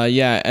 or?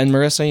 Yeah, and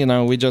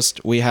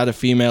Marissa, we had a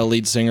female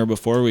lead singer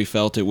before. We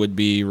felt it would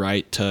be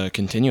right to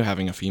continue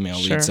having a female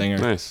lead singer.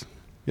 Nice.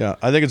 Yeah,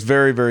 I think it's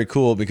very, very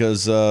cool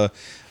because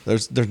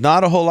there's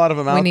not a whole lot of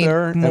them out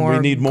there, and we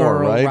need more,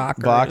 right?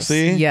 Rockers.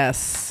 Boxy,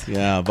 yes,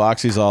 yeah,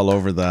 Boxy's all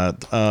over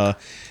that.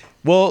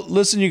 Well,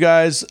 listen, you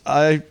guys,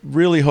 I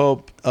really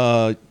hope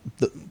the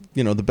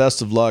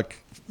best of luck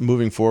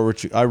moving forward.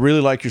 I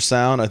really like your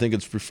sound. I think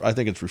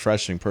it's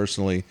refreshing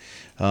personally.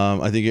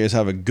 I think you guys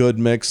have a good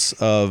mix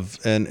of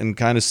and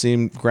kind of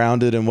seem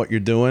grounded in what you're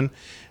doing.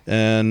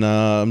 And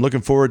I'm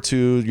looking forward to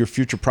your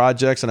future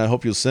projects, and I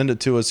hope you'll send it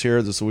to us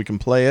here so we can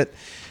play it.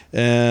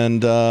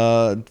 And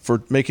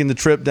for making the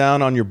trip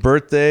down on your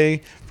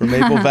birthday from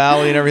Maple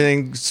Valley and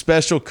everything,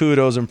 special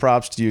kudos and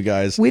props to you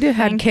guys. We'd have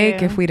had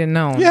cake if we'd have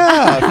known.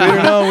 Yeah, if we'd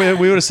have known,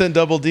 we would have sent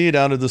Double D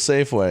down to the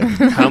Safeway.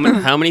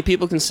 How many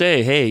people can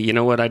say, hey, you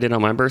know what I did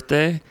on my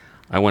birthday?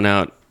 I went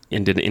out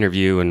and did an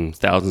interview, and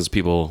thousands of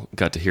people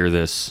got to hear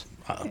this.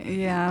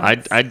 Yeah,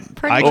 I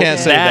can't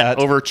say that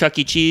over Chuck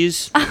E.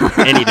 Cheese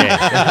any day.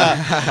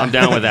 I'm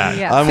down with that.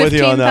 Yeah. I'm with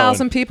you on that.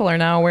 15,000 people are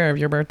now aware of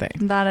your birthday.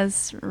 That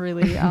is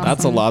really awesome.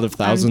 That's a lot of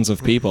thousands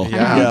of people.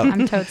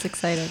 I'm totes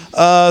excited.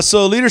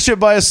 So Leadership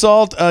by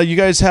Assault, you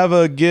guys have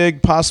a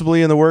gig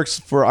possibly in the works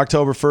for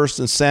October 1st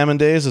and Salmon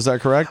Days. Is that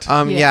correct?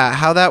 Yeah.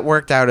 How that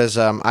worked out is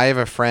I have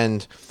a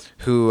friend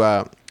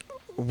who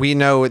we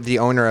know the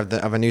owner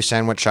of a new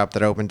sandwich shop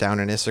that opened down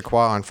in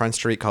Issaquah on Front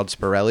Street called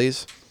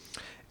Spirelli's.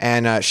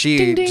 And she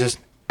Ding, ding. just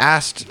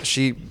asked,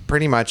 she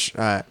pretty much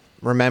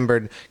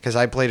remembered, because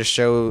I played a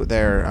show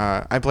there.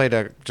 I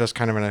played just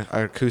kind of an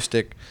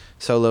acoustic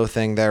solo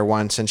thing there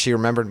once, and she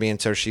remembered me,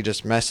 and so she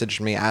just messaged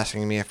me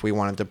asking me if we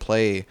wanted to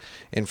play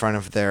in front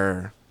of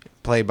their,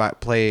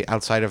 play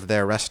outside of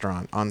their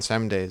restaurant on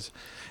Sem Days.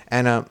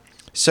 And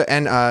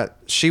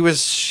she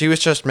was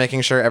just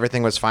making sure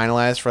everything was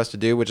finalized for us to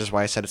do, which is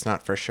why I said it's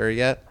not for sure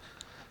yet.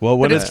 Well,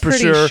 when But it's it's for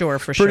pretty sure, sure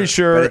for pretty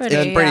sure. sure.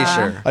 It's pretty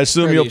sure. I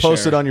assume Pretty you'll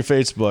post sure. it on your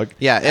Facebook.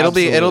 Yeah, it'll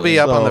be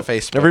up on the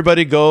Facebook.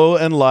 Everybody go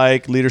and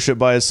like Leadership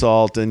by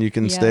Assault, and you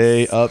can Yes.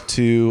 stay up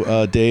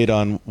to date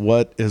on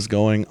what is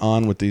going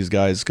on with these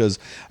guys, because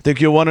I think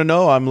you'll want to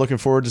know. I'm looking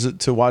forward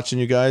to watching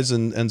you guys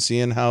and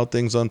seeing how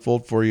things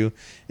unfold for you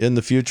in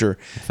the future.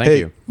 Thank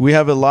you. We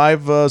have a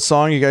live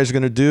song you guys are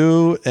going to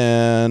do,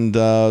 and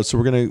so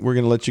we're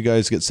gonna let you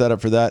guys get set up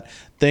for that.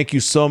 Thank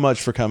you so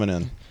much for coming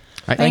in.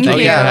 Thank you.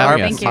 Yeah, Yeah, our,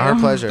 thank you. our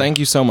pleasure. Thank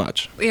you so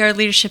much. We are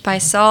Leadership by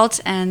Salt,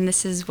 and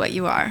this is what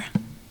you are.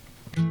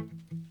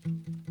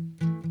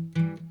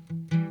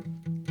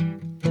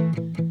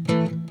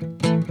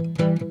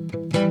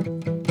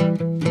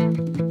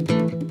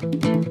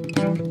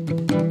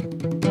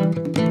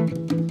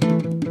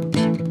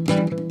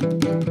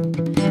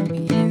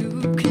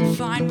 You can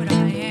find what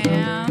I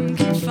am,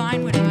 can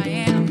find what I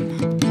am.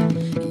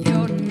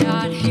 You're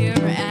not here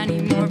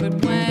anymore,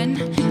 but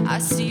when I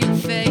see your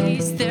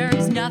face, there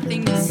is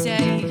nothing to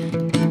say.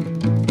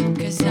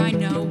 'Cause I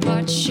know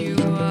what you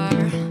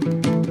are.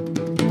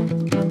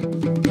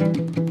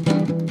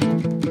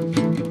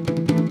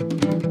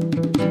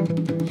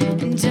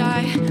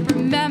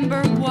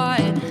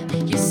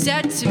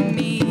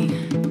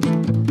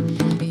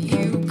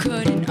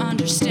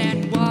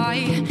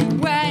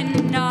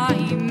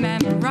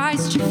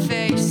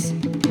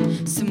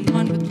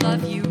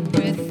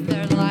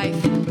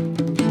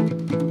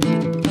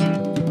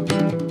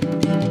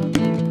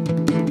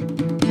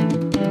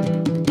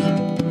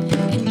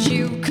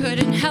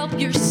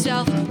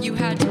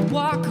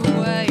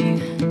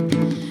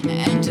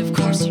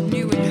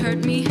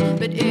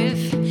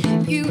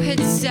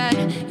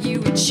 said you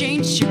would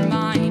change your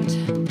mind.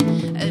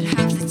 I'd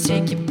have to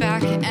take you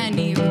back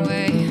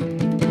anyway.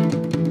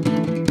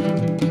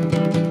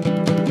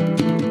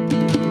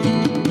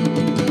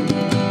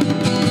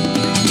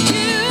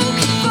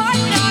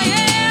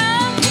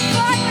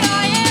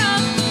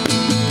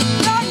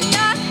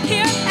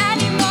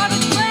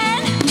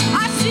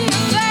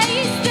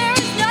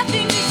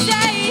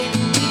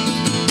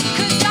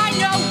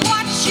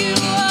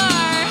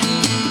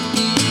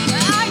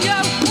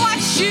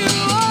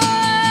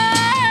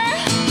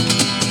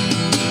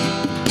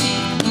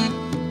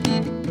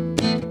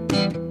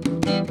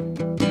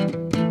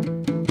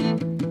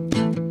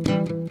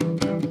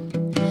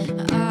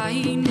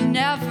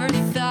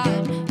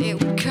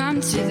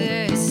 To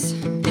this,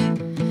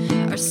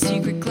 our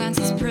secret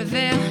glances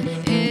prevail.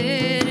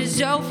 It is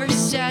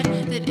oversaid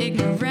that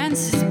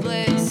ignorance is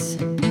bliss.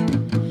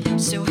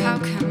 So how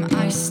come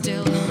I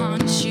still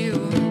haunt you?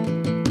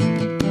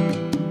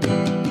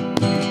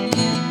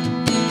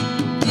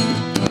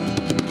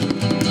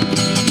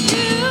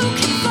 You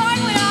can find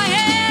what I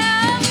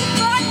am,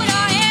 find what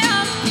I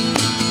am.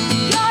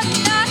 You're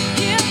not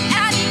here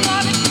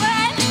anymore, but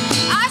when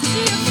I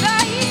see your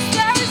face,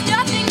 there is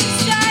nothing to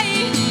say.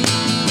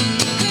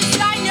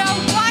 I know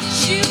what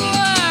you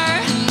were.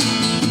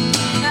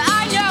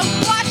 I know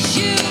what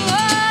you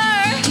were.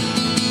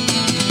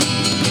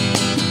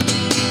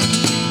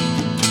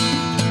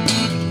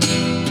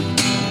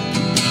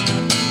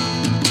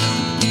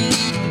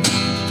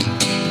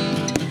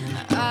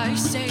 I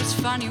say it's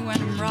funny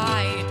when I'm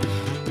right.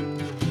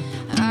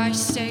 I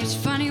say it's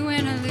funny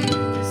when I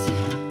lose.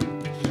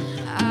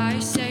 I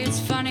say it's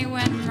funny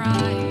when I'm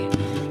right.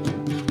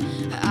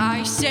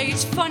 I say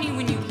it's funny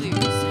when you lose.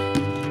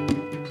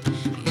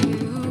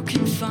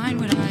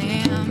 Find what I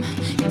am,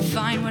 you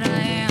find what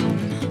I am.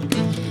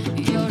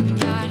 You're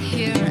not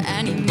here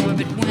anymore,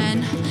 but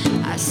when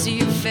I see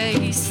your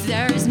face,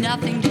 there is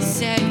nothing to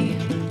say.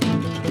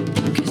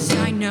 'Cause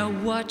I know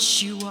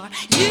what you are.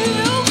 You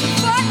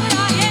find what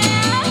I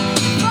am,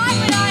 find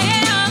what I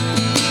am.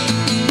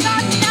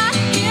 You're not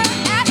here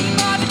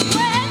anymore, but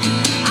when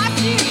I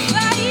see your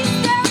face,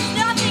 there is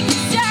nothing to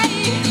say.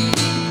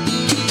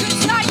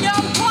 'Cause I know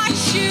what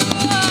you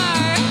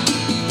are.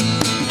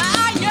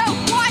 I know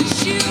what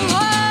you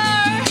are.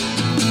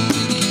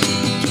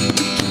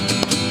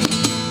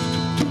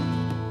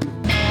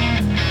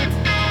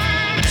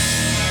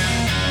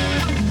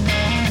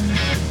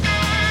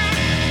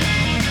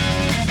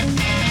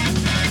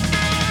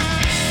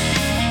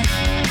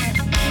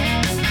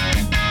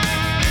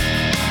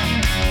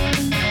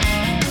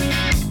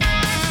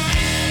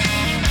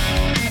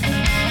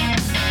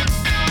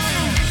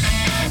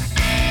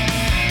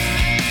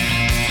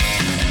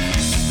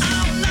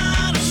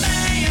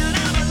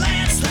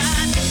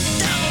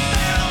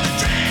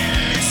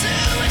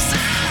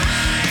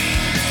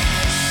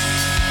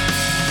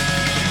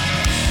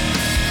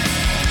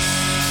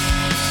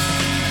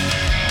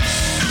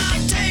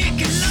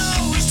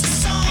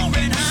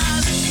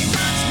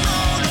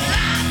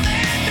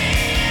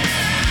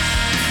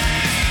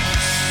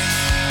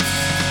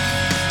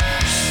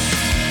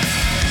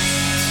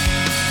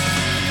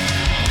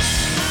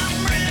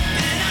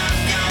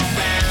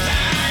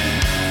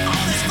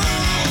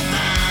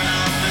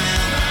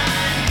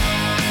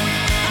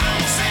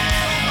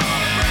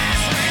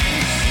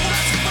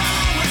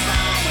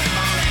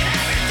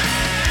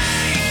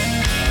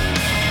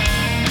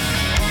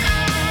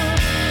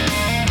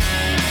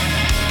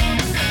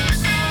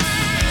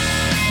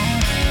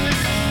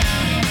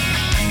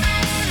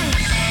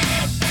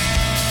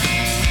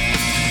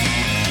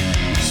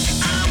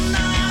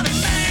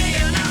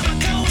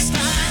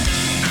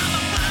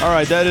 All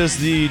right, that is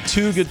the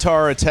Two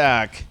Guitar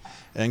Attack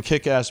and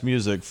Kick-Ass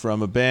Music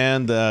from a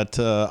band that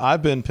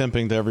I've been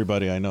pimping to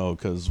everybody I know,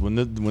 because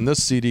when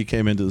this CD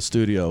came into the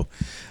studio,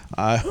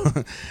 I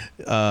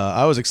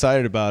was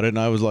excited about it, and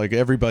I was like,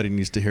 everybody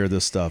needs to hear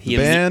this stuff. The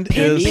band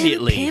is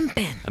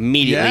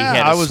immediately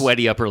had a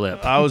sweaty upper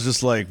lip. I was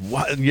just like,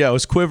 what? Yeah, I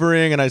was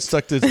quivering, and I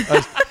stuck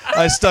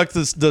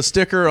the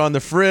sticker on the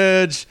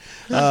fridge.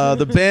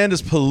 The band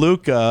is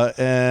Palooka,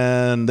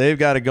 and they've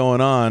got it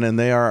going on, and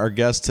they are our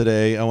guests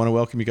today. I want to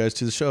welcome you guys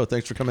to the show.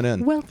 Thanks for coming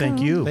in. Welcome.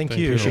 Thank you. Thank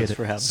you. Appreciate it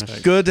for having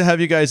us. Good to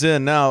have you guys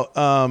in. Now,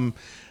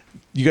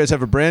 you guys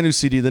have a brand new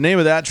CD. The name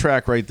of that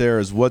track right there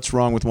is What's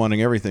Wrong with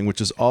Wanting Everything, which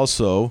is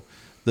also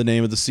the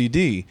name of the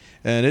CD.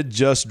 And it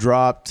just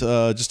dropped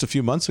just a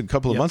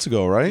couple of months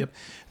ago, right? Yep.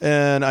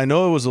 And I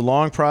know it was a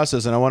long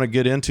process, and I want to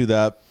get into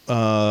that,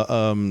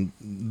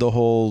 the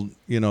whole,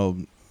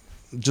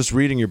 just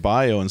reading your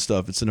bio and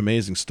stuff. It's an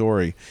amazing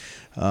story.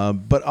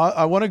 But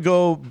I want to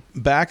go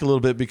back a little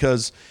bit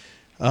because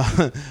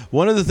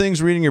One of the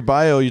things reading your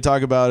bio you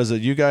talk about is that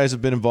you guys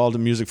have been involved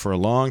in music for a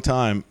long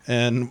time,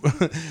 and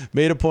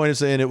made a point of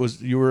saying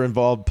you were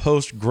involved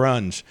post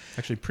grunge.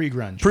 Actually,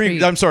 pre-grunge.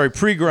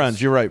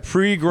 Pre-grunge. You're right,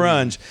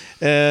 pre-grunge.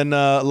 And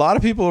a lot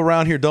of people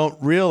around here don't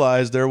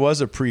realize there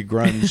was a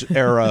pre-grunge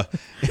era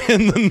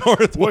in the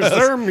Northwest. Was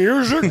there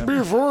music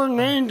before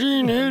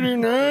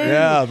 1989?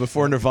 Yeah,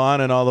 before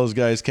Nirvana and all those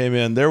guys came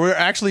in. There were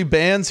actually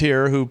bands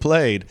here who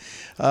played.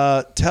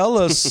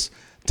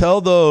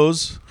 Tell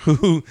those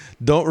who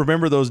don't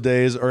remember those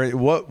days or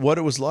what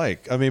it was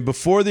like. I mean,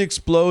 before the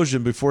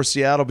explosion, before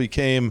Seattle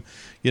became,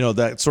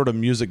 that sort of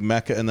music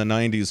mecca in the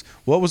 90s,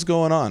 what was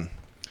going on?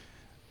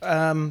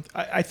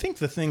 I think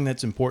the thing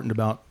that's important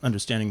about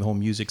understanding the whole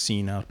music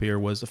scene out here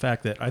was the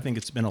fact that I think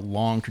it's been a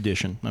long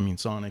tradition. I mean,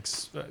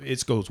 Sonics,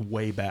 it goes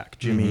way back.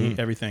 Jimmy,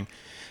 everything.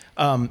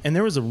 And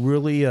there was a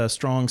really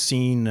strong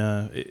scene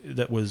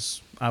that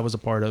I was a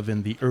part of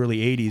in the early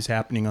 80s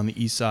happening on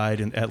the east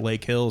side and at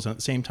Lake Hills at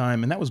the same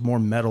time. And that was more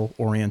metal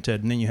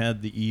oriented. And then you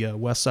had the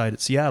west side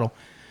at Seattle,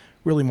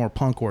 really more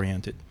punk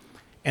oriented.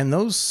 And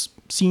those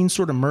scenes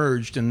sort of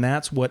merged. And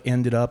that's what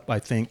ended up, I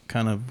think,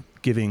 kind of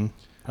giving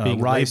being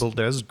labeled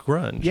as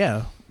grunge.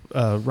 Yeah.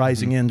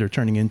 Rising into or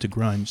turning into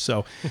grunge.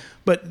 So,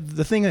 but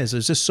the thing is,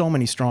 there's just so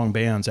many strong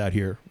bands out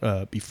here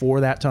before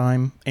that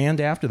time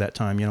and after that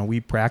time. We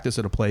practice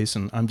at a place,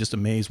 and I'm just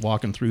amazed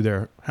walking through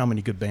there how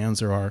many good bands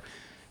there are.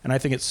 And I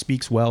think it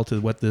speaks well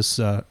to what this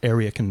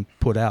area can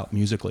put out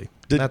musically.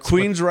 Did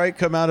Queensryche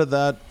come out of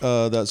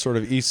that sort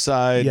of east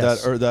side,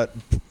 Yes. that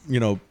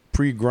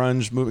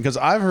pre-grunge movement? Because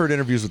I've heard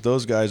interviews with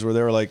those guys where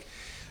they were like,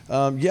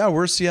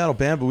 we're a Seattle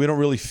band, but we don't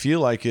really feel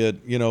like it,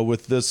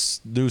 with this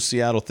new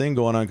Seattle thing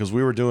going on, because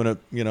we were doing it,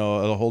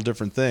 a whole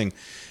different thing.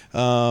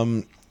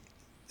 A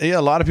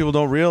lot of people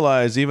don't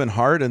realize even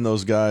Hart and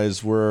those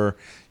guys were,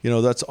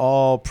 that's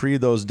all pre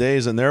those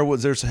days. And there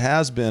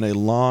has been a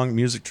long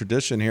music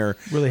tradition here.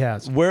 Really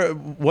has.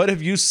 What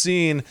have you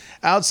seen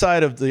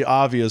outside of the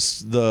obvious,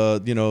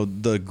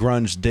 the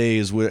grunge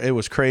days where it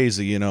was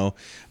crazy,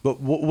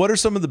 but what are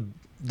some of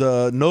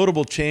the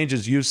notable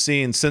changes you've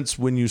seen since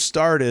when you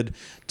started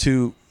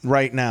to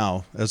right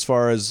now, as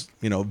far as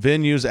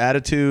venues,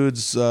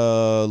 attitudes,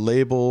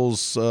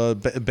 labels,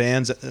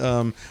 bands,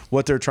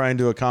 what they're trying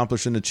to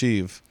accomplish and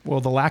achieve?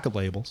 Well, the lack of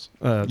labels,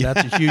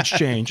 that's a huge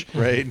change.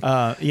 Right.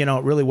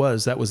 It really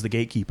was. That was the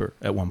gatekeeper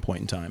at one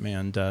point in time.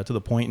 And to the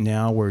point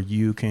now where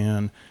you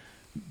can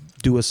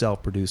do a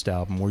self-produced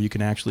album, where you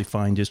can actually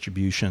find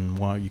distribution,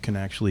 while you can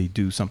actually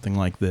do something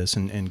like this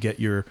and get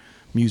your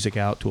music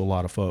out to a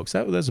lot of folks.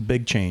 That's a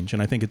big change,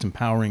 and I think it's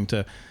empowering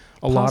to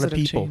a lot of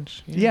people.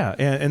 Change, yeah,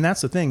 and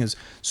that's the thing, is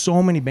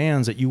so many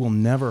bands that you will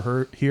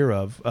never hear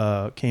of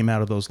came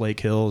out of those Lake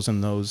Hills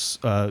and those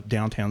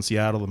downtown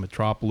Seattle, the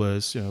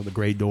Metropolis, the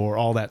Grey Door,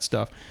 all that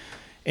stuff.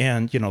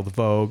 And, the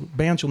Vogue,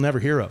 bands you'll never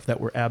hear of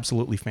that were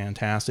absolutely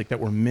fantastic, that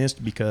were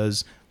missed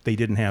because they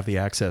didn't have the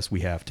access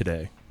we have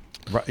today.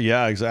 Right,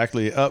 yeah,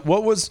 exactly.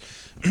 What was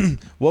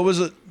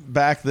it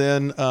back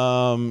then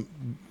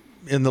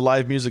in the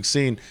live music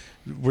scene?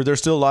 Were there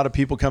still a lot of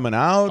people coming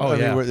out? Oh,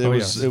 yeah. It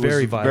was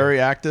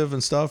very active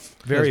and stuff.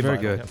 Very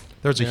good. Yeah.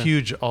 There's a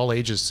huge all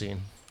ages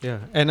scene. Yeah,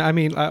 and I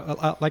mean,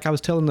 like I was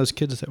telling those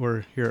kids that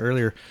were here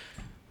earlier,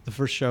 the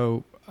first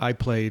show I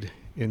played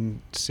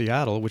in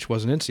Seattle, which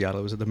wasn't in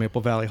Seattle, it was at the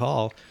Maple Valley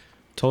Hall,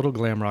 total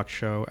glam rock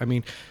show. I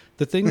mean,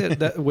 the thing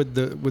that with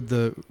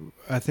the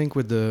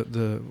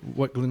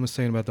what Glenn was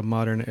saying about the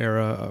modern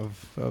era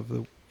of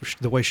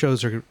the way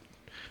shows are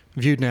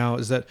viewed now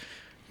is that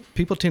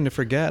people tend to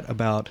forget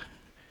about,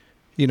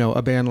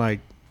 a band like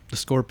the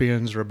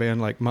Scorpions or a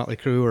band like Motley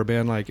Crue or a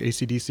band like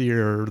AC/DC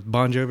or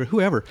Bon Jovi,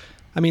 whoever.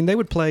 I mean, they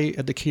would play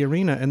at the Key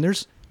Arena and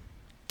there's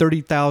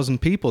 30,000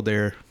 people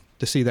there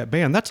to see that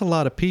band. That's a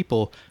lot of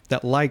people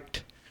that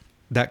liked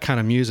that kind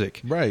of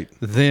music right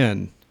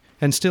then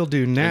and still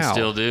do now. And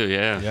still do,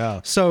 yeah.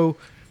 Yeah. So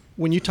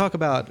when you talk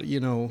about,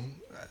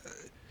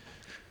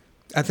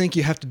 I think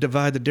you have to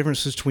divide the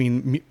differences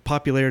between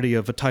popularity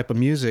of a type of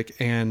music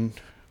and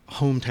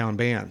hometown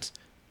bands.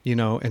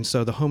 And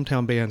so the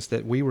hometown bands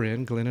that we were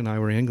in, Glenn and I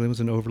were in, Glenn was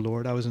in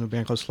Overlord, I was in a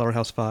band called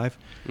Slaughterhouse 5.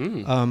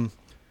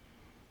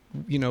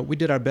 We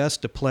did our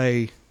best to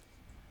play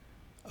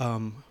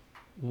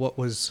what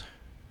would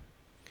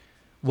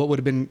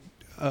have been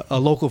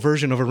a local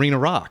version of arena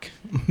rock.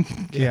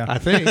 Yeah, I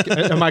think.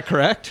 Am I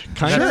correct?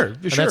 Sure.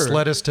 That's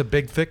led us to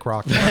Big Thick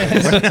Rock,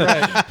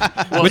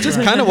 well, which is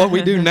kind of what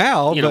we do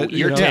now.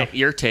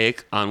 Your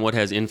take on what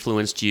has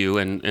influenced you,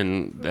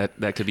 and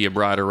that could be a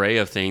broad array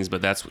of things,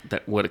 but that's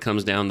what it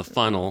comes down the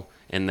funnel,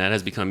 and that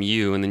has become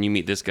you. And then you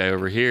meet this guy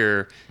over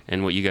here,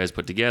 and what you guys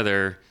put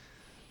together,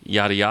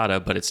 yada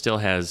yada. But it still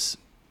has,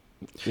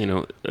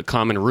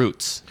 common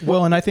roots.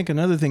 Well, and I think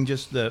another thing,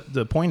 just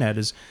the point at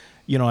is,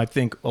 I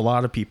think a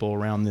lot of people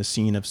around this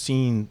scene have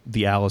seen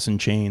the Alice in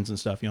Chains and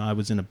stuff. I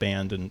was in a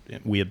band and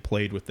we had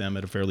played with them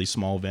at a fairly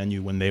small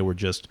venue when they were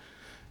just,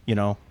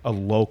 a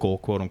local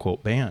quote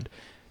unquote band.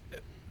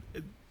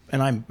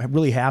 And I'm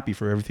really happy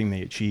for everything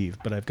they achieved.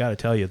 But I've got to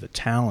tell you, the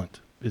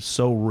talent is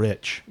so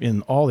rich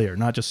in all the area,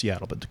 not just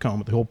Seattle, but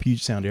Tacoma, the whole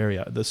Puget Sound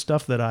area. The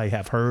stuff that I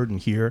have heard and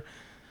hear,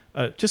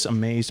 just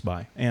amazed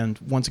by. And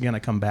once again, I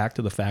come back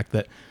to the fact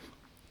that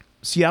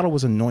Seattle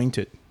was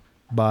anointed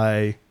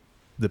by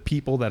the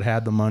people that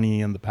had the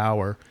money and the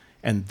power,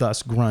 and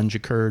thus grunge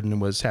occurred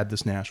and had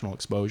this national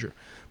exposure.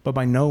 But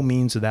by no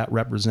means did that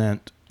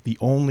represent the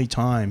only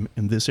time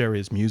in this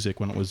area's music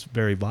when it was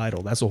very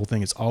vital. That's the whole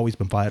thing. It's always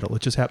been vital.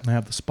 It just happened to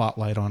have the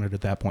spotlight on it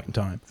at that point in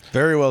time.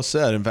 Very well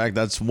said. In fact,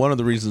 that's one of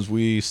the reasons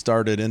we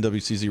started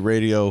NWCZ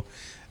Radio,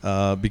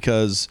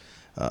 because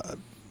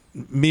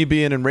me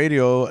being in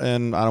radio,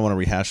 and I don't want to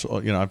rehash,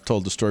 I've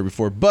told the story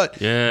before, but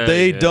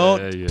they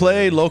don't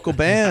play local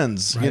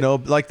bands, right.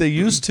 Like they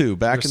used to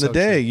back in the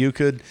day. True. You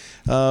could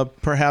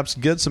perhaps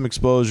get some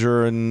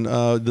exposure, and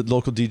the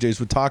local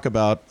DJs would talk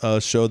about a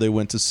show they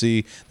went to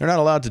see. They're not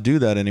allowed to do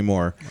that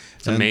anymore.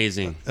 It's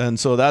amazing. And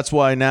so that's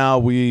why now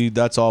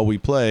that's all we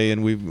play,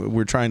 and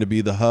we're trying to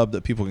be the hub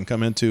that people can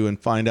come into and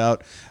find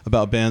out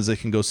about bands they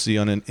can go see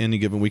on any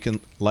given weekend,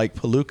 like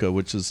Palooka,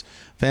 which is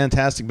a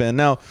fantastic band.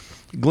 Now,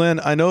 Glenn,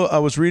 I know I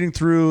was reading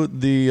through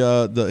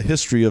the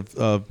history of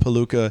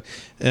Palooka,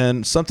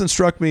 and something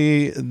struck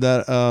me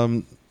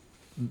that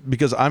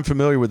because I'm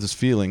familiar with this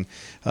feeling,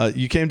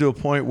 you came to a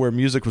point where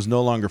music was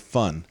no longer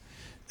fun,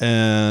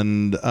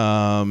 and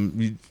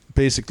you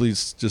basically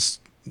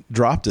just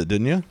dropped it,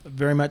 didn't you?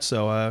 Very much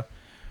so.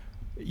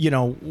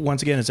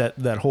 Once again, it's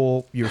that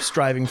whole, you're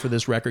striving for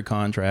this record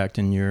contract,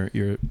 and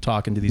you're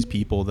talking to these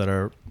people that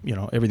are,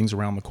 everything's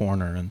around the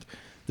corner, and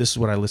this is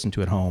what I listen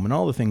to at home, and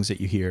all the things that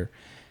you hear.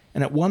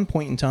 And at one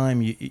point in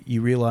time,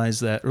 you realize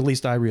that, or at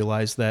least I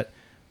realized that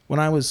when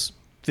I was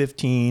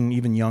 15,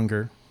 even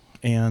younger,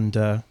 and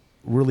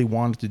really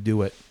wanted to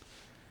do it,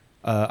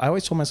 I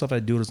always told myself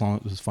I'd do it as long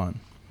as it was fun.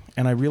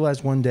 And I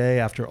realized one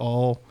day, after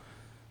all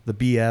the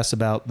BS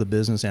about the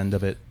business end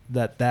of it,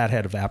 that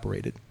had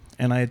evaporated.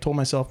 And I had told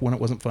myself when it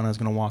wasn't fun, I was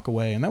going to walk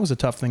away. And that was a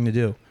tough thing to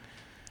do.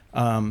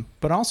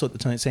 But also at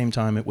the same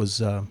time, it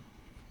was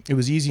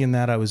easy in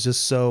that I was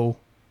just so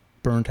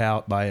burnt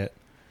out by it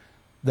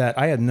that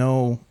I had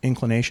no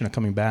inclination of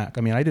coming back.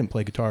 I mean, I didn't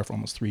play guitar for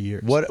almost 3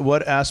 years.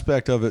 What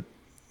aspect of it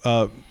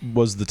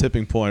was the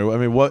tipping point? I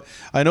mean,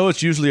 I know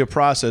it's usually a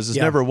process. It's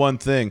never one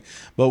thing.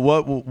 But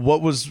what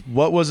was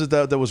it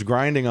that was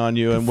grinding on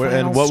you, and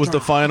what was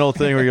the final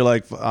thing where you're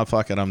like, oh,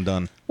 fuck it, I'm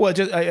done? Well,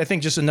 I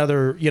think just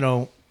another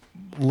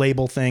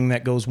label thing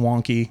that goes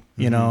wonky.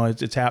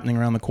 It's happening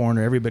around the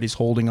corner. Everybody's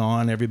holding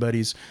on.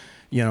 Everybody's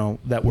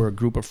that we're a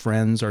group of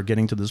friends are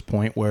getting to this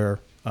point where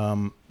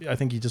I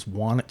think you just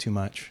want it too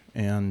much,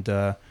 and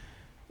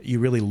you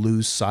really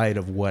lose sight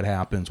of what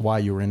happens, why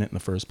you were in it in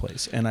the first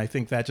place. And I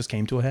think that just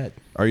came to a head.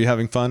 Are you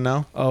having fun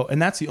now? Oh, and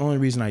that's the only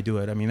reason I do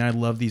it. I mean, I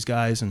love these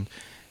guys,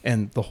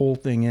 and the whole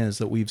thing is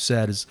that we've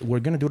said is we're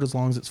going to do it as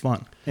long as it's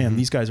fun. And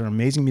these guys are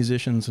amazing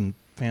musicians and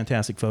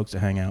fantastic folks to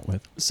hang out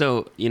with.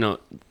 So,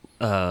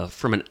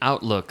 from an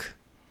outlook,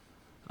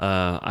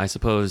 I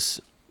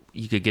suppose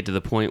you could get to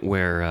the point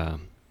where,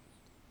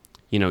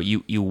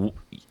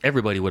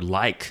 everybody would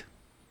like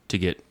to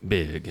get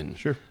big, and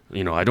sure,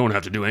 I don't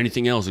have to do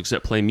anything else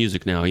except play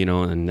music now,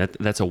 and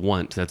that's a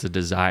want, that's a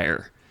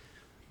desire.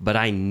 But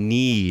I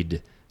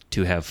need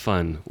to have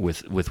fun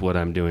with what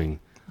I'm doing.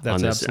 That's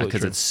on this, absolutely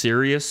because true. It's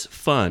serious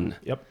fun.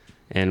 Yep.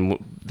 And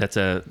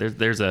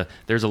there's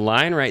a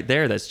line right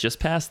there that's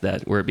just past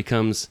that where it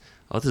becomes,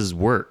 oh, this is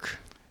work.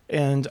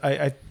 And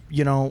I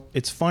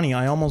it's funny.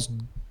 I don't want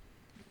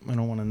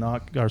to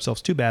knock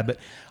ourselves too bad, but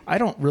I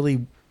don't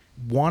really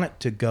want it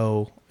to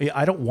go.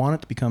 I don't want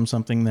it to become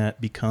something that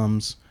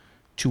becomes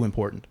too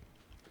important.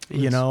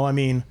 Yes. I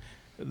mean,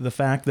 the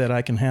fact that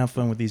I can have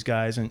fun with these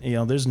guys, and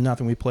there's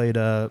nothing. We played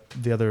the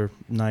other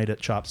night at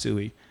Chop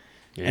Suey,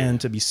 and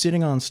to be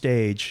sitting on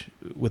stage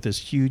with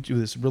this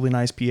really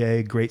nice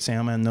PA, great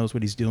soundman, knows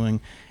what he's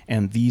doing,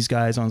 and these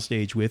guys on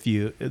stage with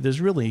you.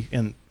 There's really,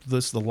 and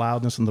the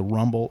loudness and the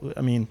rumble.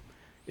 I mean,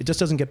 it just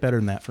doesn't get better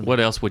than that for me. What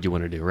else would you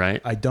want to do,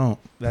 right? I don't.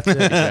 That's it.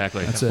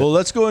 Exactly. That's it. Well,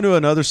 let's go into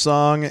another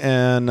song,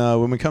 and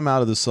when we come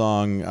out of the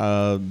song,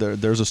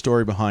 there's a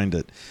story behind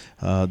it.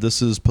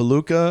 This is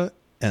Palooka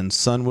and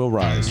Sun Will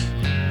Rise.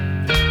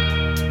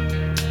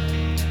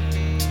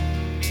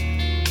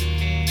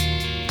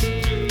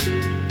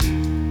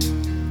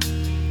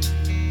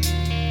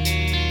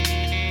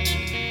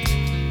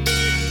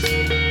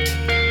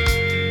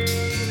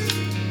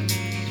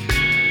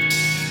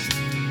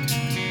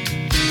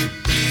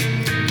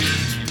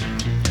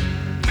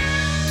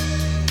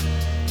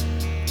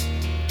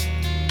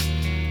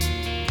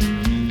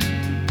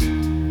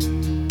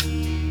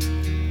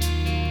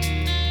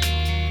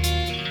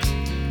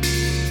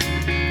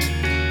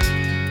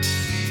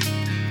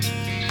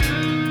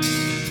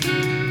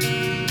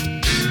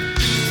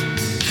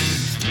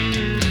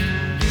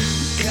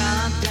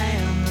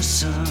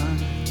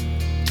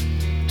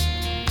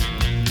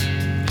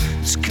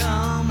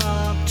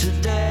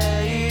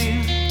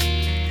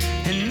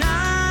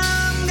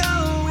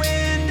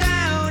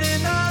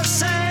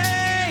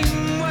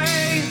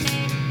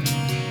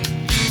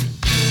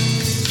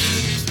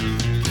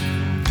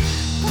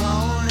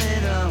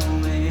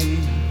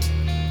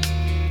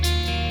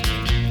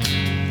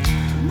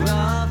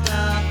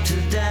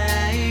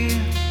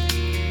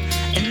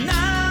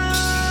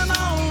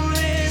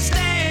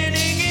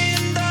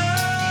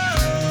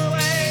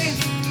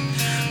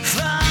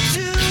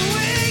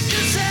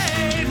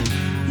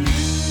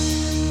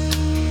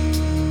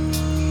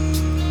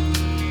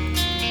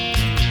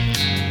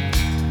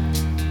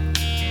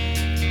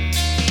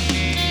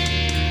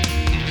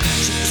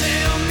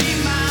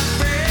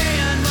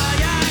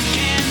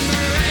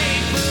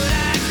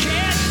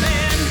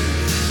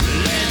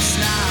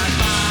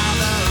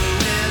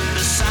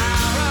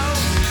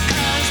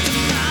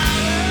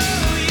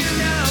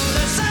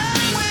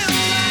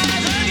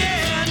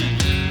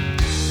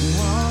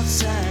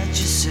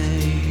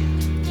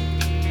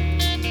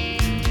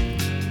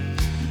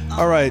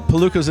 All right,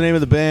 Palooka is the name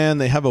of the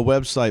band. They have a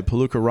website,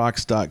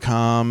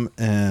 palookarocks.com,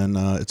 and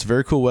it's a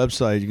very cool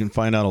website. You can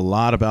find out a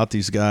lot about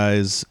these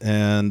guys.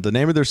 And the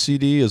name of their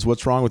CD is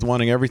What's Wrong with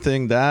Wanting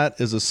Everything. That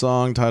is a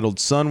song titled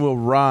Sun Will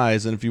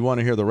Rise. And if you want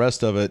to hear the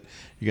rest of it,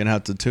 you're going to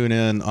have to tune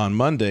in on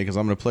Monday, because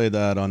I'm going to play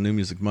that on New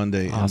Music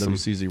Monday on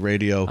WCZ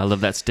Radio. I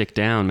love that stick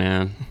down,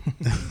 man.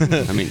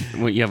 I mean,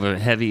 when you have a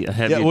heavy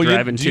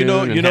driving tune,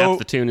 and half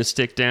the tune is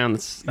stick down.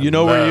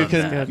 Where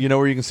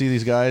you can see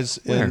these guys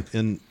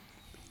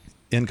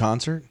in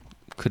concert?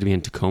 Could it be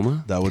in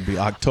Tacoma? That would be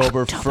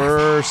October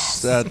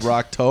 1st at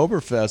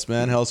Rocktoberfest,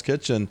 man. Hell's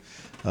Kitchen.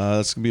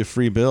 That's gonna be a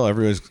free bill.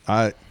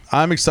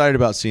 I'm excited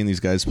about seeing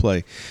these guys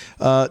play.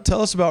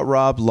 Tell us about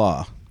Rob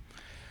Law.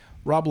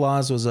 Rob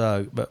Laws was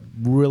a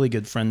really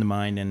good friend of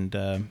mine,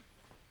 and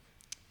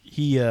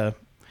he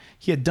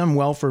had done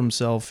well for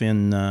himself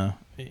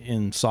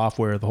in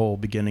software the whole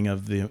beginning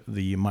of the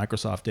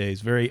Microsoft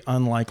days. Very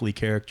unlikely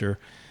character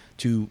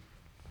to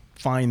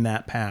find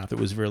that path. It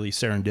was really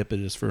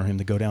serendipitous for him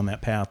to go down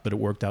that path, but it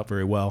worked out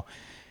very well.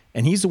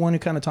 And he's the one who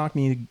kind of talked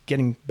me into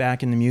getting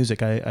back into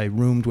music. I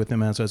roomed with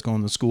him as I was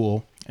going to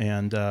school,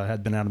 and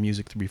had been out of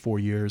music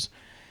 3-4 years.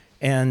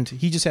 And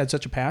he just had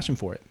such a passion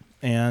for it.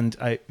 And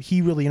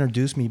he really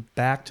introduced me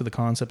back to the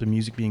concept of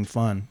music being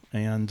fun,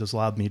 and just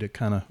allowed me to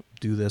kind of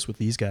do this with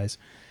these guys,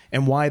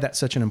 and why that's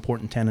such an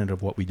important tenet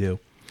of what we do.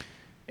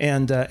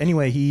 And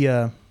anyway,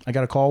 I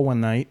got a call one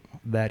night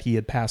that he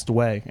had passed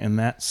away, and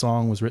that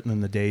song was written in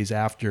the days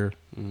after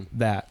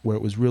that, where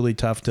it was really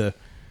tough to,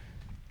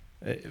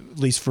 at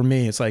least for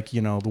me, it's like,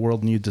 the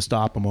world needed to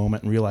stop a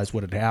moment and realize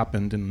what had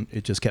happened, and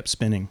it just kept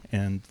spinning.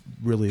 And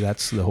really,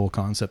 that's the whole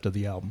concept of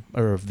the album,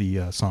 or of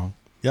the song.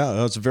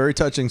 Yeah, it's a very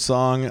touching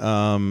song.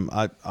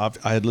 I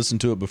had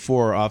listened to it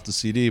before off the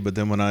CD, but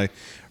then when I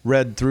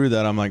read through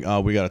that, I'm like, oh,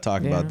 we got to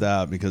talk about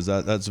that, because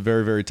that's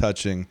very, very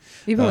touching.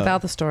 Even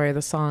without the story,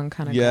 the song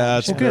kind of. Yeah,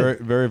 it's very,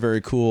 very,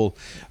 very cool.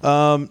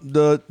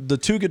 The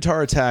two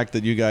guitar attack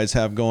that you guys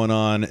have going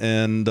on,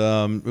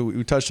 and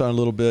we touched on a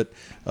little bit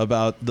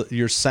about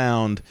your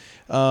sound.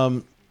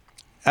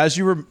 As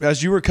you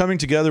were coming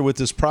together with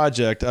this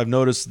project, I've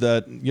noticed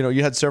that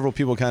you had several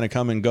people kind of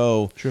come and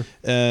go. Sure.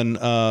 And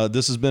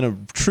this has been a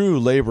true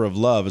labor of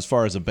love as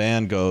far as a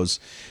band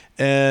goes.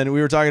 And we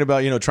were talking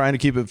about trying to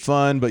keep it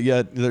fun, but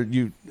yet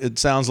it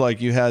sounds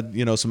like you had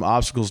some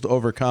obstacles to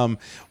overcome.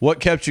 What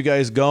kept you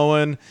guys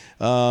going?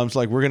 It's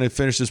like, we're going to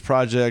finish this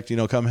project,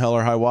 come hell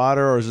or high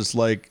water, or is this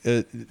like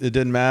it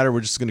didn't matter?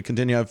 We're just going to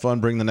continue to have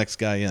fun, bring the next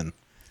guy in.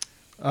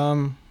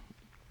 From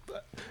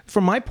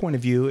my point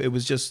of view, it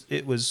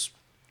was.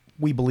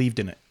 We believed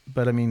in it,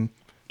 but I mean,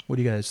 what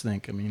do you guys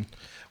think? I mean,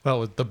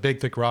 well, the Big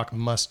Thick Rock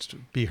must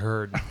be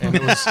heard, and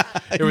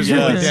it was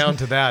really down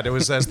to that. It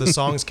was, as the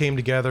songs came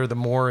together, the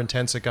more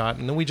intense it got,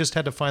 and then we just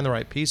had to find the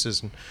right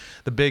pieces. And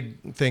the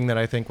big thing that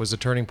I think was a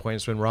turning point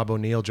is when Rob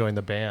O'Neill joined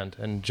the band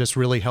and just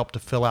really helped to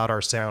fill out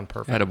our sound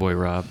perfect.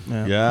 Attaboy, Rob.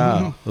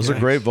 Yeah. Those are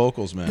great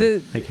vocals, man.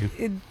 Thank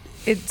you.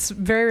 It's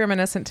very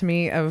reminiscent to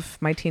me of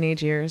my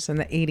teenage years in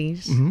the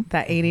 80s,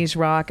 that 80s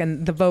rock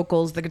and the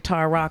vocals, the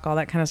guitar rock, all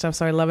that kind of stuff.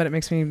 So I love it. It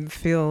makes me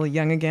feel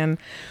young again.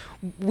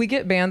 We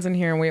get bands in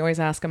here and we always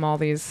ask them all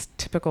these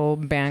typical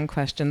band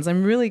questions.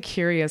 I'm really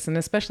curious, and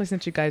especially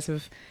since you guys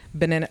have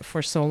been in it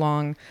for so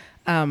long,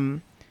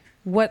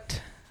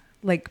 what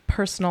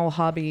personal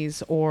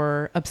hobbies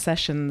or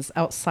obsessions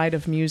outside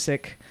of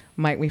music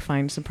might we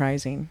find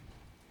surprising?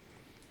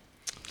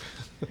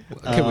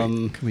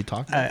 Can we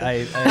talk about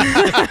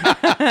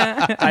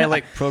that? I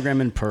like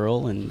programming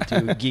Perl and do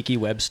geeky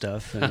web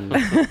stuff, and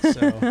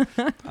so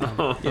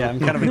I'm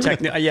kind of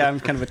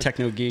a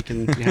techno geek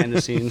and behind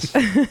the scenes.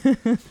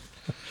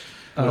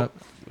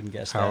 Wouldn't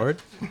guess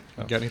Howard,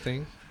 that. Got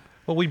anything?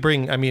 Well, we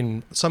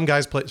bring. Some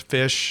guys play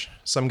fish.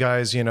 Some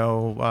guys,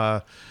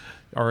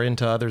 are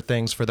into other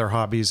things for their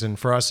hobbies, and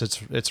for us,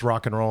 it's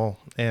rock and roll,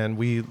 and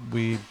we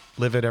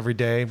live it every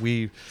day.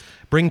 We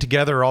bring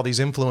together all these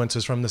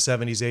influences from the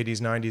 70s,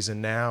 80s, 90s,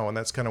 and now, and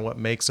that's kind of what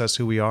makes us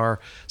who we are.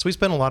 So we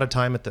spend a lot of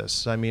time at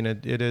this. I mean,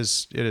 it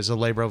is a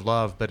labor of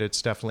love, but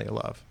it's definitely a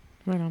love.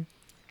 Right on.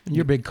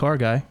 You're a big car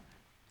guy.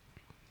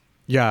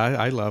 Yeah,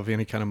 I love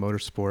any kind of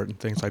motorsport and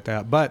things like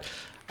that. But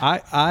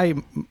I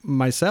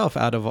myself,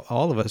 out of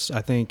all of us,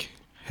 I think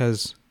I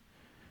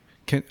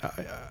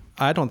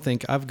don't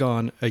think I've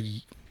gone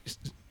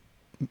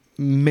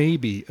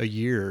maybe a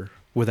year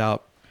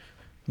without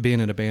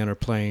being in a band or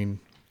playing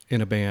in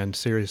a band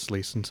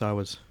seriously since I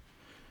was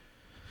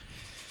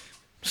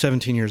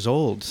 17 years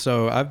old.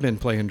 So I've been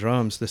playing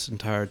drums this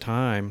entire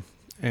time,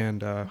 and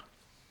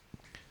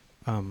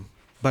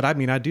but I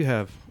mean, I do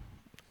have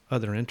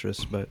other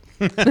interests, but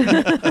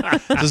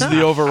this is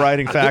the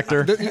overriding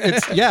factor.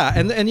 It's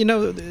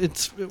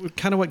it's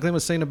kind of what Glenn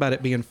was saying about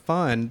it being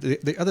fun.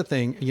 The other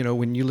thing,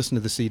 when you listen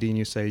to the CD and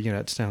you say,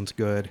 it sounds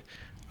good,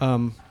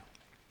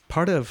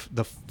 part of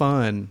the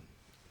fun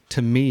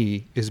to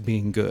me is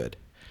being good.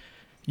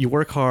 You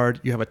work hard,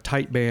 you have a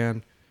tight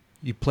band,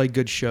 you play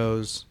good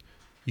shows,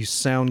 you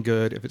sound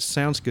good. If it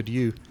sounds good to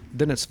you,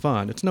 then it's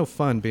fun. It's no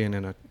fun being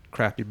in a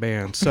crappy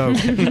band. So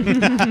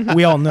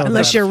we all know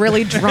unless that. you're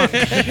really drunk.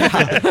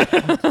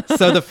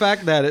 So the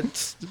fact that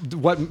it's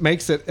what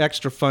makes it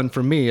extra fun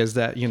for me is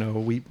that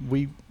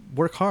we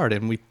work hard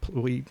and we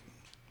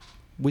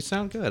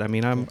sound good. I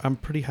mean, I'm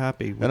pretty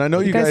happy. And I know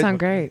you guys sound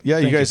great. Yeah,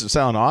 Thank you guys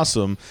sound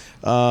awesome.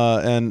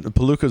 And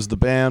Palooka's the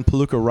band.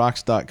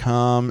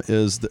 PalookaRocks.com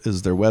is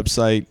their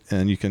website,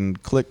 and you can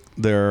click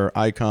their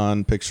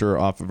icon picture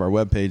off of our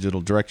webpage.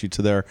 It'll direct you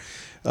to there.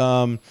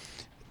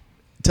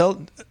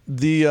 Tell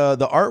the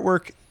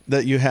artwork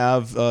that you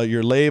have,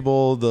 your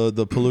label,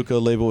 the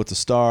Palooka label with the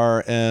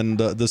star, and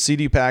the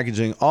CD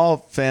packaging, all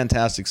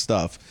fantastic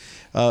stuff.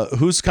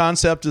 Whose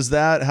concept is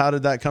that? How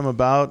did that come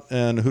about?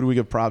 And who do we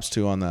give props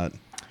to on that?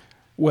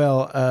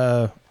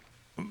 Well,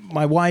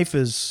 my wife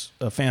is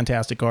a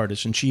fantastic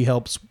artist, and she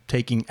helps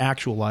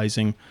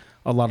actualizing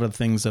a lot of the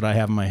things that I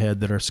have in my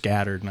head that are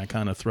scattered, and I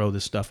kind of throw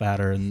this stuff at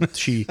her, and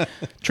she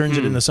turns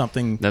it into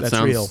something that that's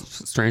sounds real.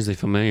 Strangely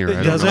familiar.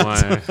 I Does don't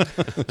know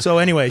why. So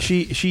anyway,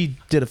 she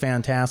did a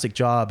fantastic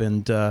job,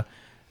 and but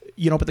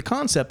the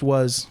concept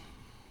was,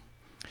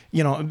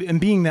 and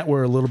being that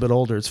we're a little bit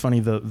older, it's funny,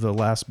 the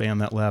last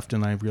band that left,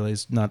 and I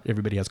realized not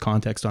everybody has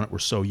context on it, we're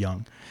so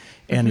young.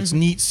 And it's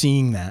neat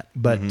seeing that.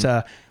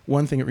 But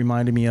one thing it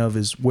reminded me of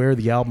is where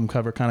the album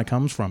cover kind of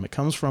comes from. It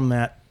comes from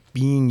that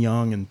being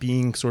young and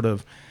being sort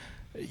of,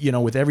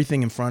 with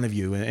everything in front of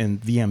you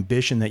and the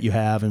ambition that you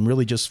have, and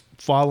really just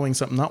following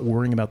something, not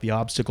worrying about the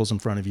obstacles in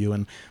front of you.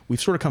 And we've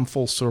sort of come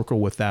full circle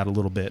with that a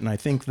little bit. And I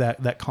think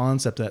that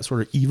concept, that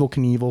sort of Evel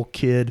Knievel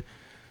kid,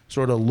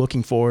 sort of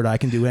looking forward, I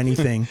can do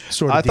anything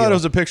sort of I thought deal. it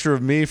was a picture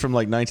of me from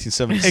like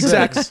 1976.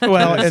 Exactly.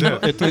 Well,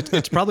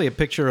 it's probably a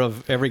picture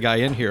of every guy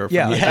in here.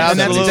 Yeah, and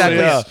that's exactly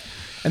it.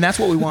 And that's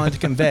what we wanted to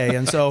convey.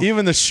 And so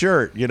even the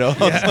shirt, you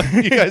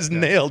guys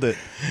nailed it.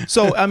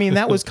 So, I mean,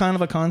 that was kind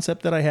of a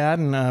concept that I had,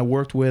 and I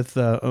worked with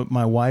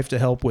my wife to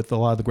help with a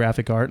lot of the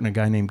graphic art, and a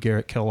guy named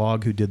Garrett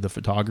Kellogg who did the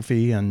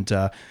photography, and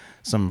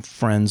some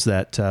friends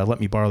that let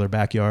me borrow their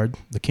backyard,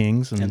 the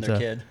Kings. And their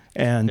kid.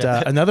 And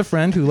another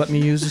friend who let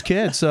me use his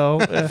kid. So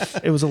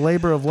it was a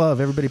labor of love.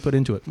 Everybody put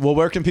into it. Well,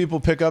 where can people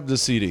pick up the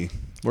CD?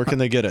 Where can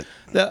they get it?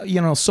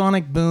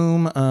 Sonic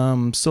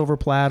Boom, Silver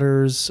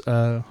Platters, who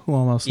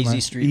else? Easy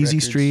Street Easy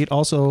Records. Street.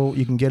 Also,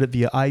 you can get it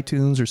via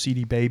iTunes or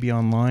CD Baby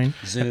online.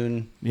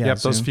 Zune. Yeah, Yep,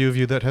 those Zune. few of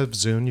you that have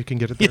Zune, you can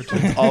get it there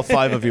too. All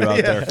 5 of you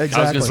out there. Exactly.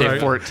 I was going to say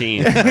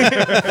 14.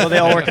 Well, they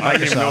all work at I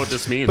don't even know Microsoft. what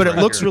this means. But it right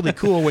looks here. really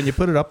cool when you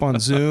put it up on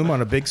Zoom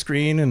on a big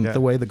screen and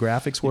the way the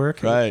graphics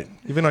work. Right.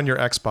 Even on your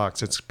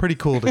Xbox, it's pretty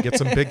cool to get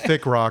some big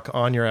thick rock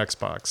on your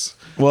Xbox.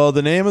 Well,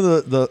 the name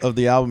of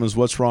the album is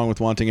 "What's Wrong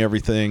with Wanting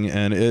Everything,"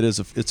 and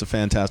it's a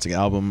fantastic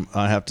album.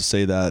 I have to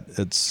say that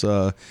it's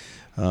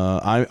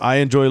I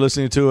enjoy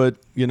listening to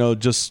it.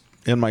 Just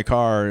in my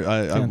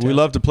car. We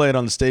love to play it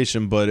on the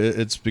station, but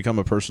it's become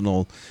a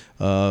personal.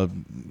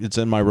 It's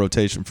in my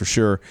rotation for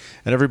sure.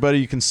 And everybody,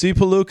 you can see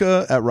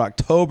Palooka at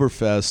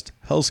Rocktoberfest,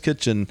 Hell's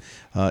Kitchen,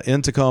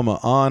 in Tacoma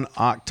on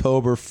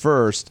October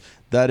 1st.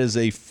 That is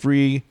a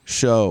free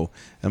show,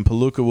 and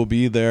Palooka will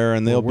be there,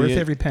 and they'll worth be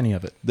every penny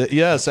of it.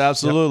 Yes,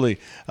 absolutely.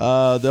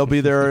 They'll be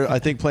there, I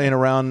think, playing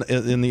around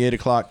in the 8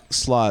 o'clock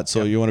slot.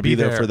 So you want to be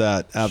there for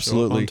that.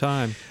 Absolutely. Show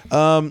up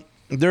on time.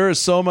 There is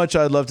so much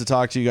I'd love to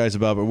talk to you guys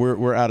about, but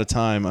we're out of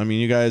time. I mean,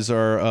 you guys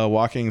are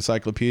walking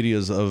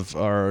encyclopedias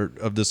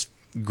of this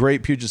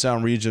great Puget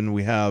Sound region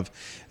we have,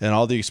 and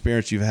all the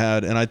experience you've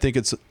had. And I think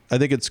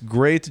it's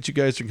great that you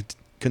guys are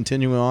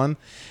continuing on.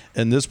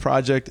 And this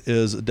project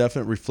is a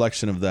definite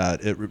reflection of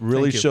that. It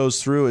really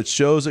shows through. It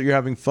shows that you're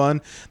having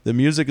fun. The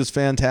music is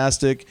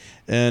fantastic,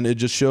 and it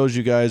just shows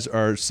you guys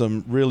are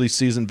some really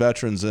seasoned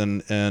veterans,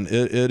 and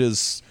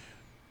it's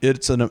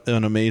an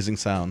amazing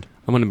sound.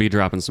 I'm going to be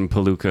dropping some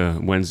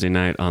Palooka Wednesday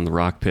night on the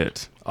Rock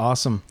Pit.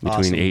 Awesome.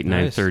 Between 8 and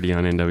 9:30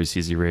 on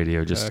NWCZ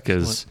Radio, just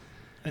because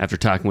after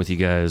talking with you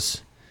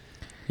guys,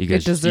 you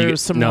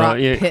deserves some Rock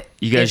Pit.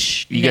 You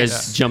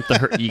guys jumped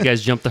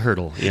the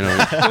hurdle.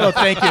 Well,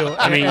 thank you.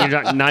 I mean,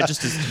 you're not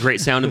just a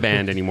great sounding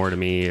band anymore to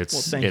me.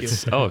 These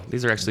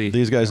are actually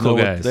these guys cool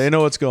know guys. they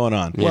know what's going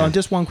on. Well, and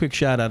just one quick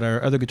shout out.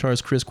 Our other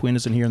guitarist Chris Quinn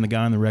isn't here, and the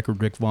guy on the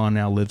record, Rick Vaughn,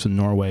 now lives in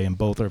Norway, and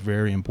both are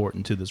very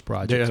important to this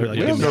project. So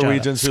We have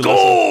Norwegians who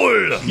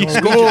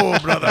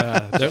Skål,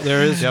 brother.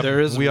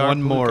 There is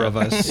one more of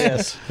us.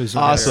 Yes. Who's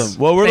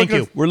awesome. Well,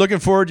 we're looking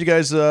forward to you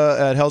guys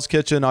at Hell's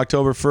Kitchen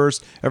October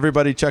 1st.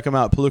 Everybody check them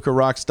out,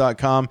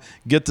 PalookaRocks.com.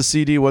 Get the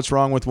CD, What's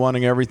Wrong with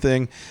Wanting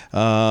Everything.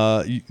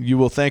 You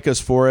will thank us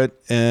for it.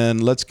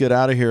 And let's get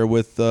out of here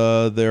with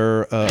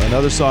their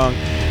another song.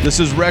 This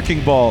is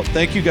Wrecking Ball.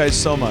 Thank you guys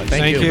so much.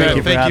 Thank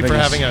you for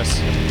having us.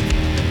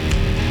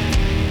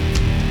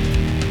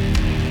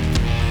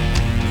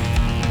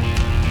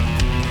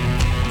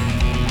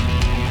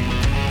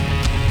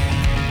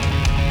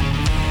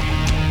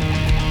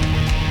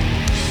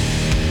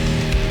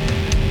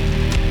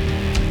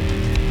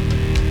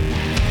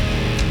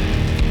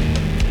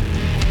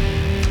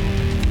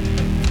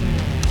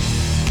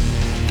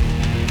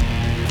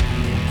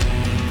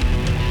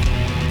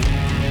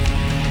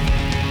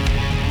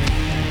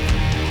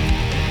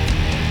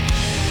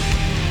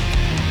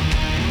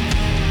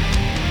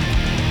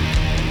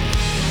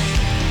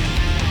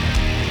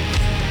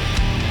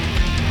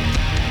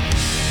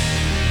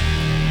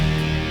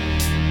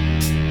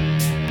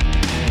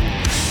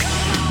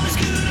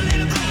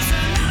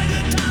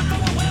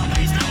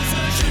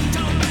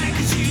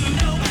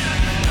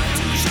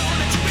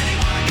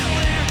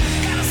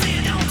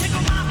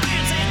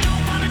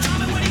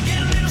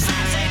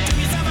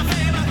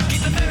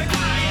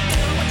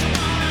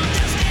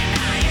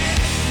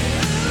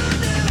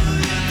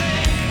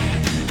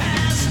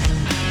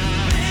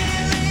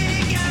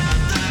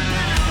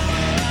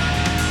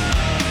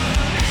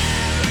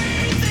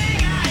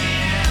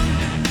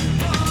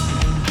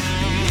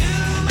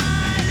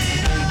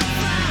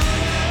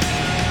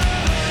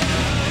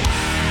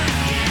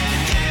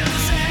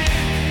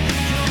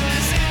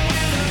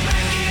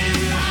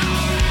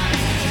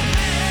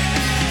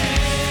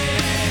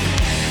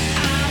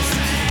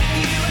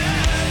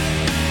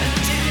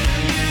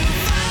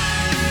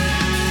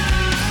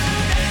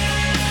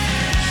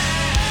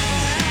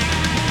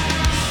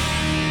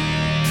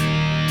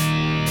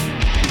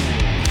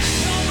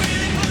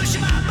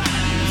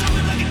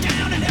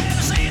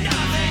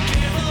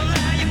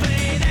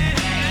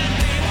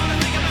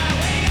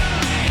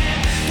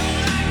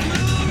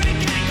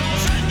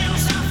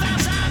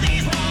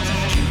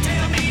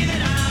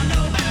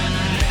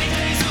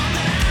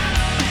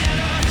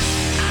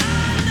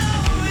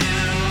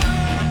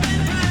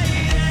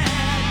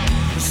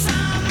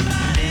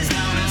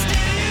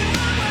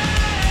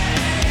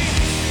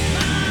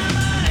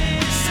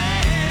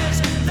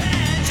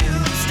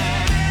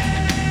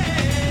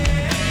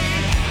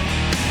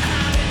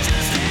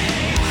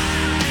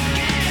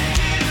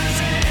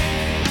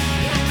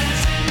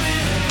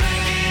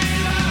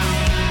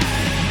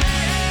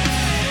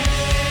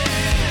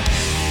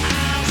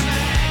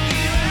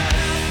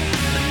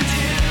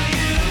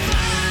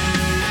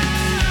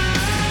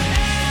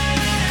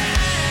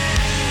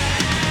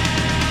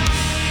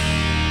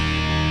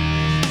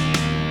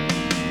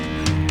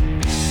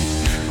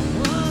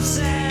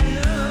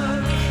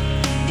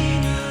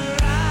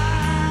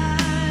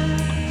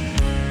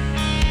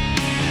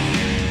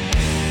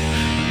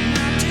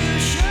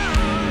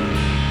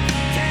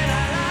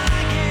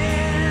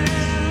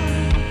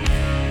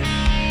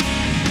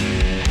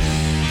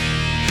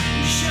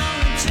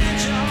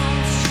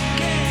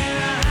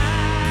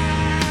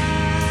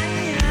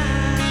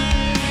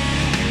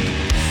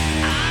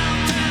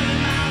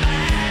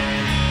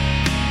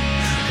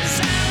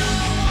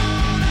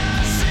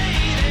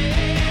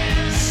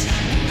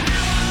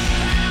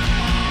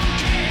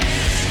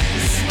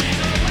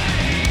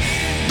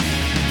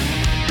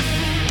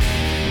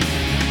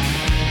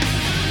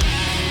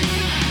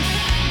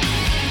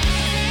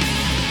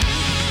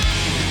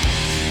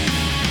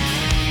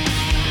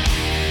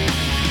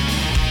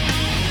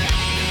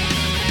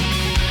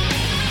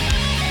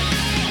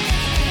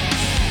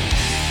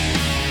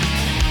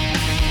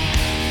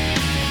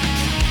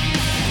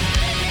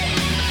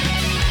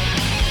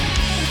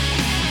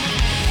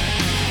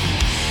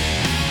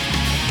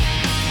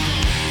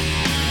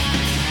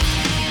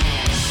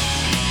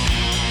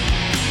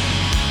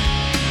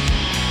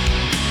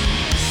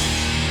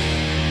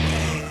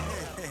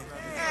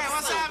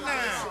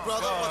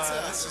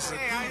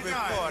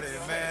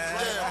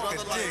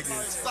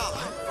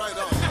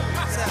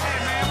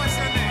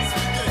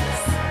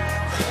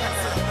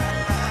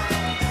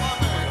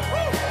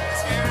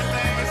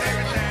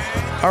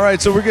 All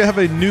right, so we're going to have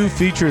a new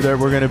feature that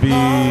we're going to be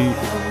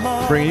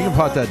bringing. You can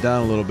pot that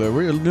down a little bit.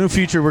 A new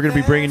feature we're going to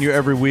be bringing you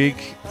every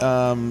week.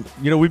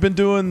 We've been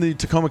doing the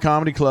Tacoma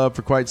Comedy Club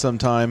for quite some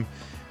time.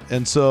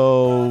 And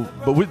so,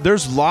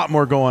 there's a lot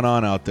more going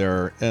on out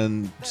there.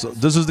 And so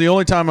this is the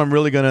only time I'm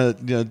really going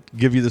to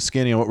give you the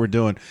skinny on what we're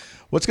doing.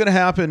 What's going to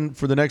happen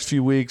for the next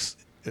few weeks,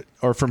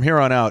 or from here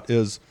on out,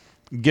 is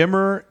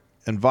Gimmer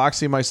and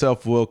Voxy and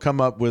myself will come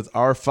up with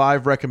our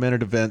 5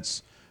 recommended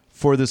events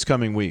for this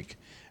coming week.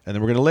 And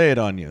then we're going to lay it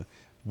on you.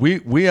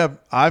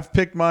 I've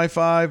picked my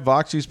 5,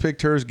 Voxy's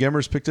picked hers,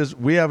 Gimmer's picked his.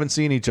 We haven't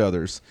seen each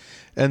other's.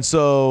 And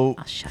so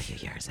I'll show you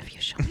yours if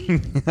you show me.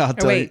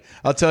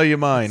 I'll tell you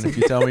mine if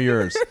you tell me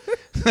yours.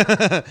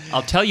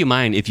 I'll tell you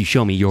mine if you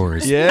show me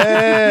yours.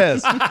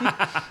 Yes.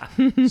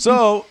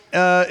 So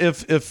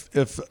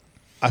if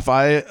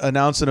I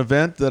announce an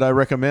event that I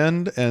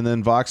recommend, and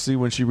then Voxy,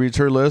 when she reads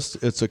her list,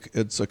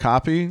 it's a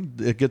copy,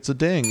 it gets a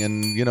ding,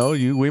 and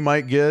we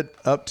might get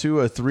up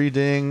to a 3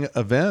 ding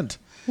event,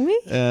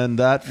 and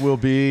that will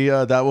be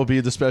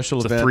the special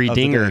it's event. A 3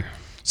 dinger.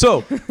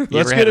 So you let's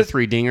ever get had a it.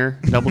 3 dinger,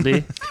 double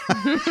D?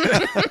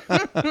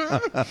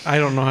 I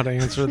don't know how to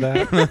answer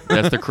that.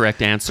 That's the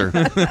correct answer.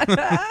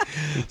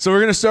 So we're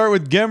going to start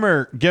with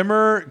Gimmer.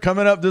 Gimmer,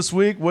 coming up this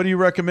week, what do you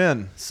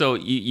recommend? So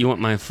you want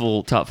my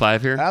full top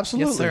 5 here?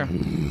 Absolutely. Yes, sir.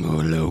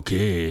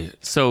 Okay.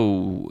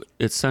 So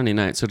it's Sunday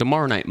night. So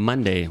tomorrow night,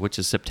 Monday, which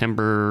is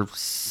September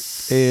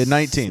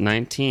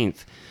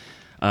 19th.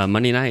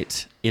 Monday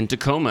night in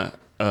Tacoma,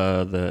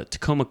 the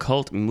Tacoma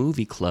Cult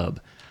Movie Club.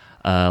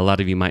 A lot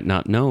of you might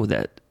not know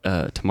that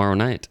tomorrow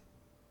night,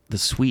 the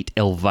sweet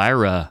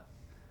Elvira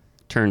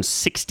turns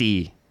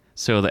 60.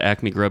 So the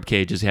Acme Grub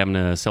Cage is having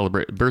a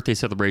birthday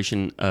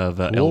celebration of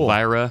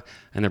Elvira,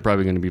 and they're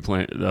probably going to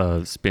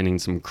be spinning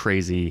some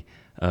crazy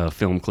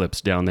film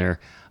clips down there.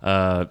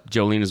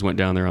 Jolina's went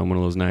down there on one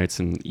of those nights,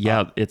 and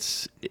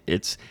it's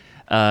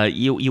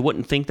you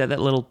wouldn't think that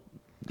little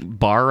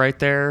bar right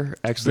there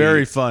actually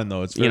very fun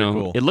though. It's very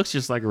cool. It looks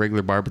just like a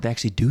regular bar, but they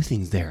actually do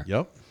things there.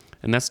 Yep.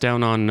 And that's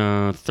down on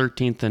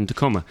 13th and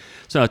Tacoma.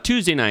 So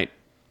Tuesday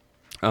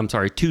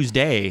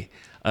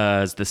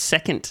is the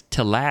second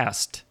to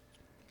last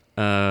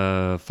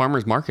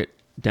farmers market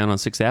down on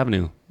 6th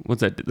Avenue.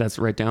 What's that? That's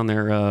right down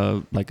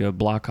there, like a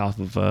block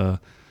off of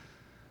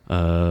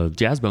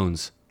Jazz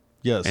Bones.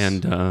 Yes.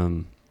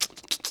 And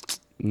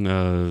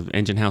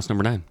Engine House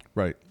number 9.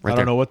 Right. I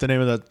don't know what the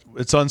name of that.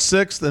 It's on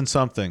 6th and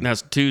something.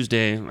 That's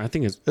Tuesday. I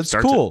think it's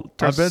cool.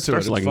 I've been to it.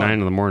 Starts at like 9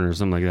 in the morning or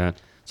something like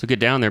that. So get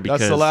down there because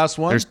that's the last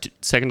one. There's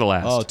second to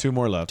last. Oh, 2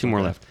 more left. 2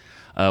 more left.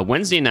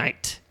 Wednesday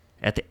night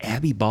at the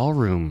Abbey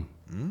Ballroom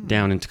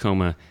down in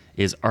Tacoma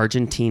is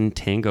Argentine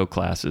tango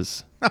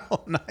classes.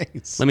 Oh,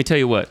 nice. Let me tell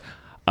you what.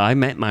 I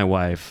met my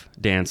wife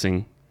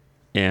dancing,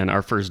 and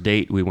our first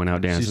date we went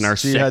out dancing.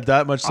 She had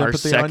that much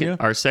sympathy on you?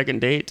 Our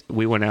second date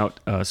we went out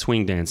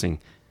swing dancing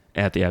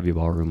at the Abbey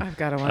Ballroom. I've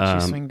got to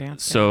watch you swing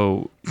dance.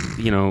 So,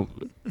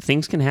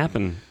 things can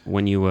happen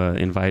when you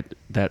invite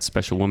that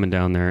special woman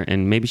down there,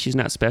 and maybe she's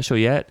not special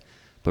yet,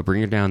 but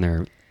bring her down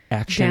there.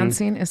 Action.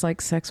 Dancing is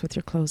like sex with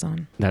your clothes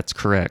on. That's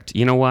correct.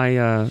 You know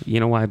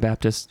why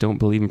Baptists don't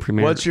believe in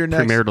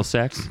premarital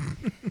sex?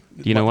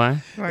 Do you know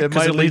why? Right. It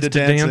might lead to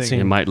dancing.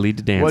 It might lead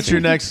to dancing. What's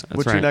your next? That's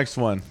what's right. your next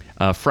one?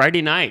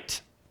 Friday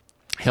night,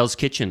 Hell's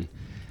Kitchen.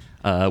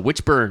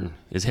 Witchburn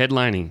is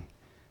headlining,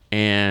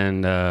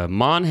 and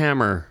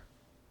Monhammer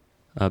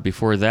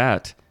before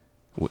that,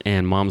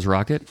 and Mom's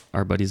Rocket,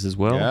 our buddies as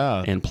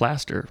well, and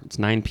Plaster. It's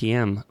 9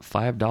 p.m.,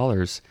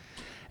 $5,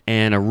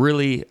 and a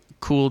really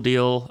cool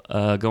deal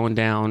going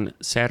down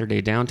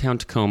Saturday downtown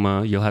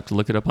Tacoma. You'll have to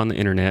look it up on the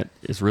internet.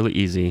 It's really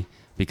easy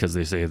because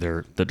they say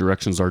the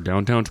directions are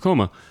downtown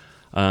Tacoma.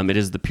 It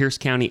is the Pierce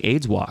County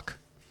AIDS Walk,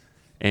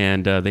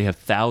 and they have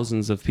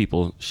thousands of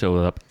people show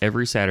up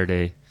every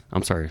Saturday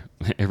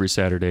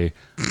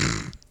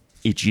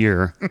each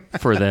year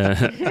for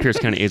the Pierce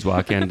County AIDS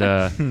Walk. And,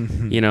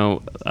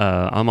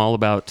 I'm all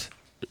about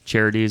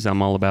charities.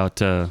 I'm all about,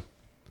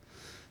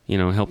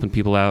 helping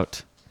people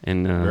out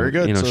and, very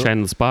good.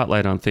 Shining the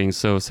spotlight on things.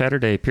 So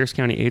Saturday, Pierce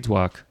County AIDS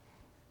Walk.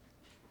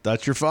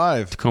 That's your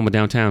 5. Tacoma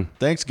downtown.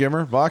 Thanks,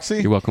 Gimmer.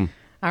 Voxy? You're welcome.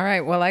 All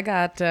right. Well, I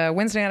got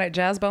Wednesday night at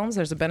Jazz Bones.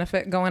 There's a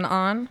benefit going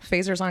on.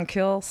 Phasers on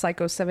Kill,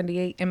 Psycho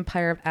 78,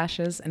 Empire of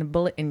Ashes, and A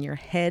Bullet in Your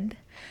Head.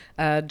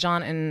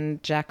 John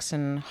and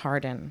Jackson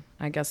Harden,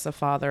 I guess the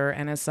father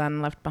and his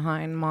son left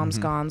behind. Mom's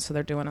gone, so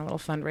they're doing a little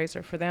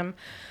fundraiser for them.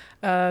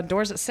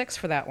 Doors at 6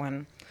 for that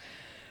one.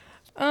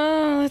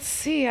 Let's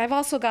see. I've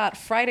also got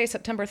Friday,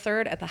 September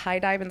 3rd at the High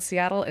Dive in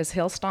Seattle is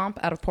Hill Stomp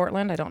out of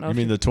Portland. I don't know You if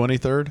mean the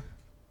 23rd?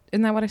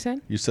 Isn't that what I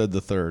said? You said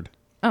the 3rd.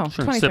 Oh,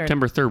 Sure. 23rd.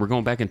 September 3rd. We're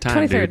going back in time,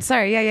 23rd. dude.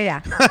 Sorry. Yeah.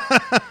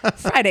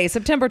 Friday,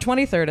 September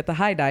 23rd at the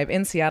High Dive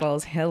in Seattle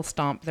is Hill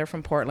Stomp. They're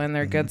from Portland.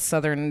 They're good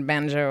southern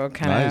banjo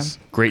kind of Nice.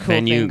 Great cool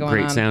venue, thing going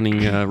great on.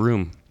 sounding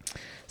room.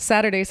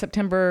 Saturday,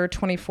 September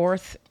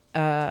 24th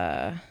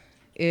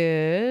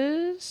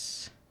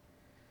is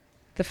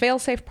the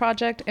Failsafe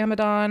Project,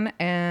 Amadon,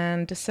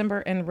 and December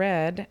in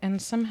Red.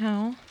 And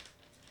somehow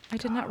I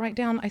did not write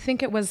down. I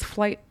think it was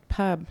Flight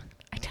Pub.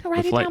 I don't didn't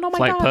write it Flight, down. Oh my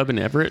Flight God. Pub in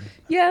Everett.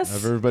 Yes.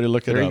 Everybody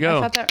look it There up. you go.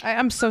 I thought that,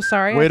 I'm so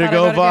sorry. Way I to thought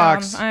go, I wrote it down.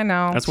 Vox. I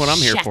know. That's what I'm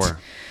here Shit. for.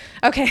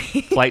 Okay.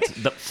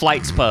 The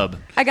Flights Pub.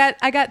 I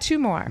got two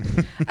more.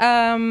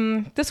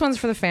 This one's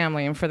for the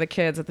family and for the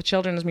kids at the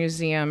Children's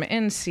Museum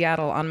in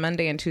Seattle on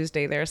Monday and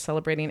Tuesday. They're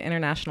celebrating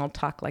International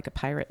Talk Like a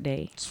Pirate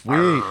Day. Sweet.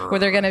 Where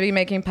they're going to be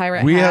making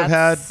pirate We hats.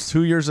 have had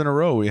 2 years in a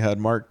row. We had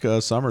Mark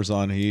Summers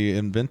on. He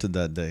invented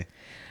that day.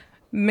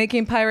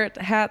 Making pirate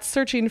hats,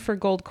 searching for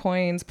gold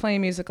coins, playing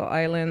musical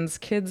islands.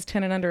 Kids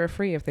 10 and under are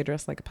free if they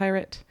dress like a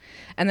pirate.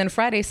 And then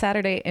Friday,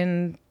 Saturday,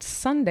 and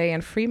Sunday in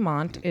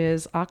Fremont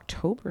is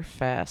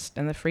Oktoberfest.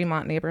 And the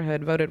Fremont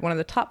neighborhood voted one of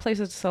the top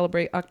places to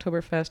celebrate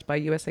Oktoberfest by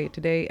USA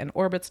Today and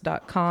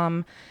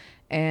Orbitz.com.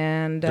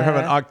 And They're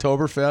having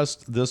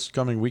Oktoberfest this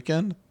coming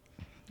weekend?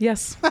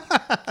 yes,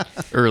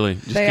 Early.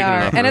 Just they kicking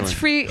are. it off And early. it's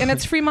free. And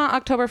it's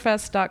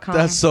FremontOktoberfest.com.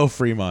 That's so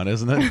Fremont,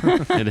 isn't it?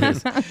 It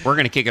is. We're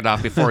going to kick it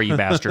off before you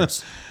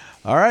bastards.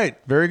 All right,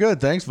 very good.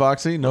 Thanks,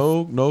 Voxy.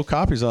 No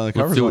copies on the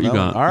covers. see what on you that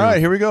got. one. All right, Yeah.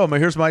 here we go.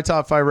 Here's my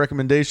top 5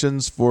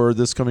 recommendations for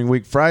this coming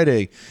week.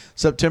 Friday,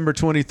 September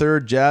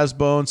 23rd, Jazz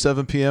Bone,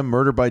 7 p.m.,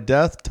 Murder by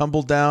Death,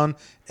 Tumble Down,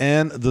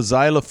 and The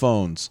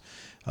Xylophones.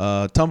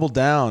 Tumble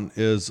Down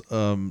is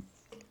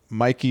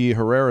Mikey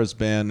Herrera's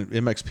band,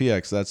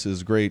 MXPX. That's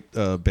his great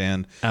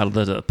band. Out of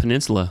the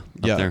peninsula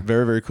up Yeah, there.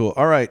 very, very cool.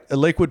 All right,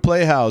 Lakewood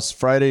Playhouse,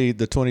 Friday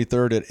the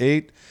 23rd at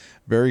 8.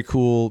 Very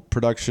cool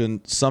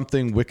production.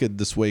 Something Wicked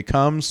This Way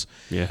Comes.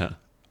 Yeah.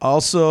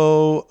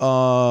 Also,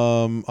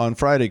 on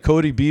Friday,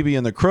 Cody Beebe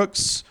and the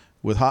Crooks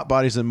with Hot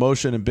Bodies in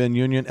Motion and Ben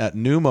Union at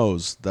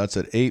Numos. That's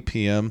at 8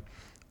 p.m.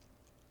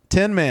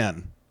 Tin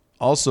Man,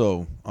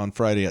 also on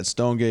Friday at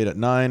Stonegate at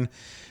 9.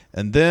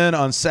 And then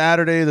on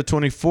Saturday, the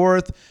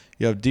 24th,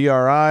 you have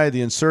DRI,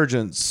 The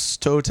Insurgents,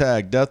 Toe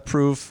Tag, Death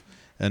Proof,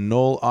 and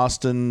Noel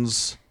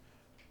Austin's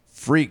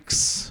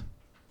Freaks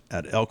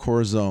at El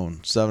Corazon,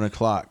 7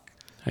 o'clock.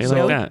 How you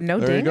like that? No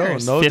There you go.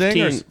 dingers. No 15,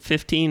 dingers.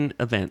 15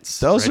 events.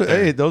 Those right are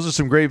there. those are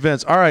some great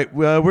events. All right,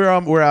 we're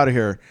out of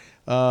here.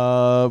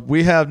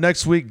 We have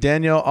next week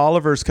Danielle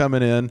Oliver's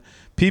coming in,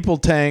 People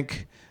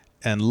Tank,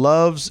 and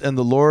Loves and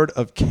the Lord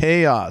of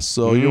Chaos.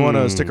 So you want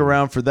to stick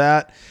around for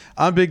that.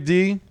 I'm Big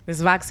D. This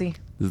is Voxy.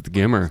 This is the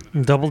Gimmer.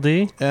 Double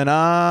D. And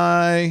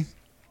I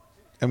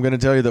am going to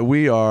tell you that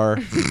we are.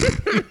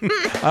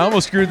 I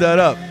almost screwed that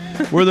up.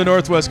 We're the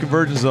Northwest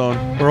Convergence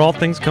Zone. Where all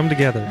things come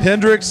together.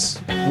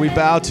 Hendrix, we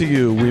bow to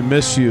you. We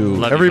miss you.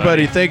 Love you,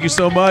 Everybody, buddy. thank you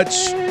so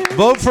much.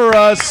 Vote for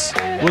us.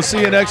 We'll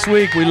see you next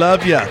week. We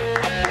love you.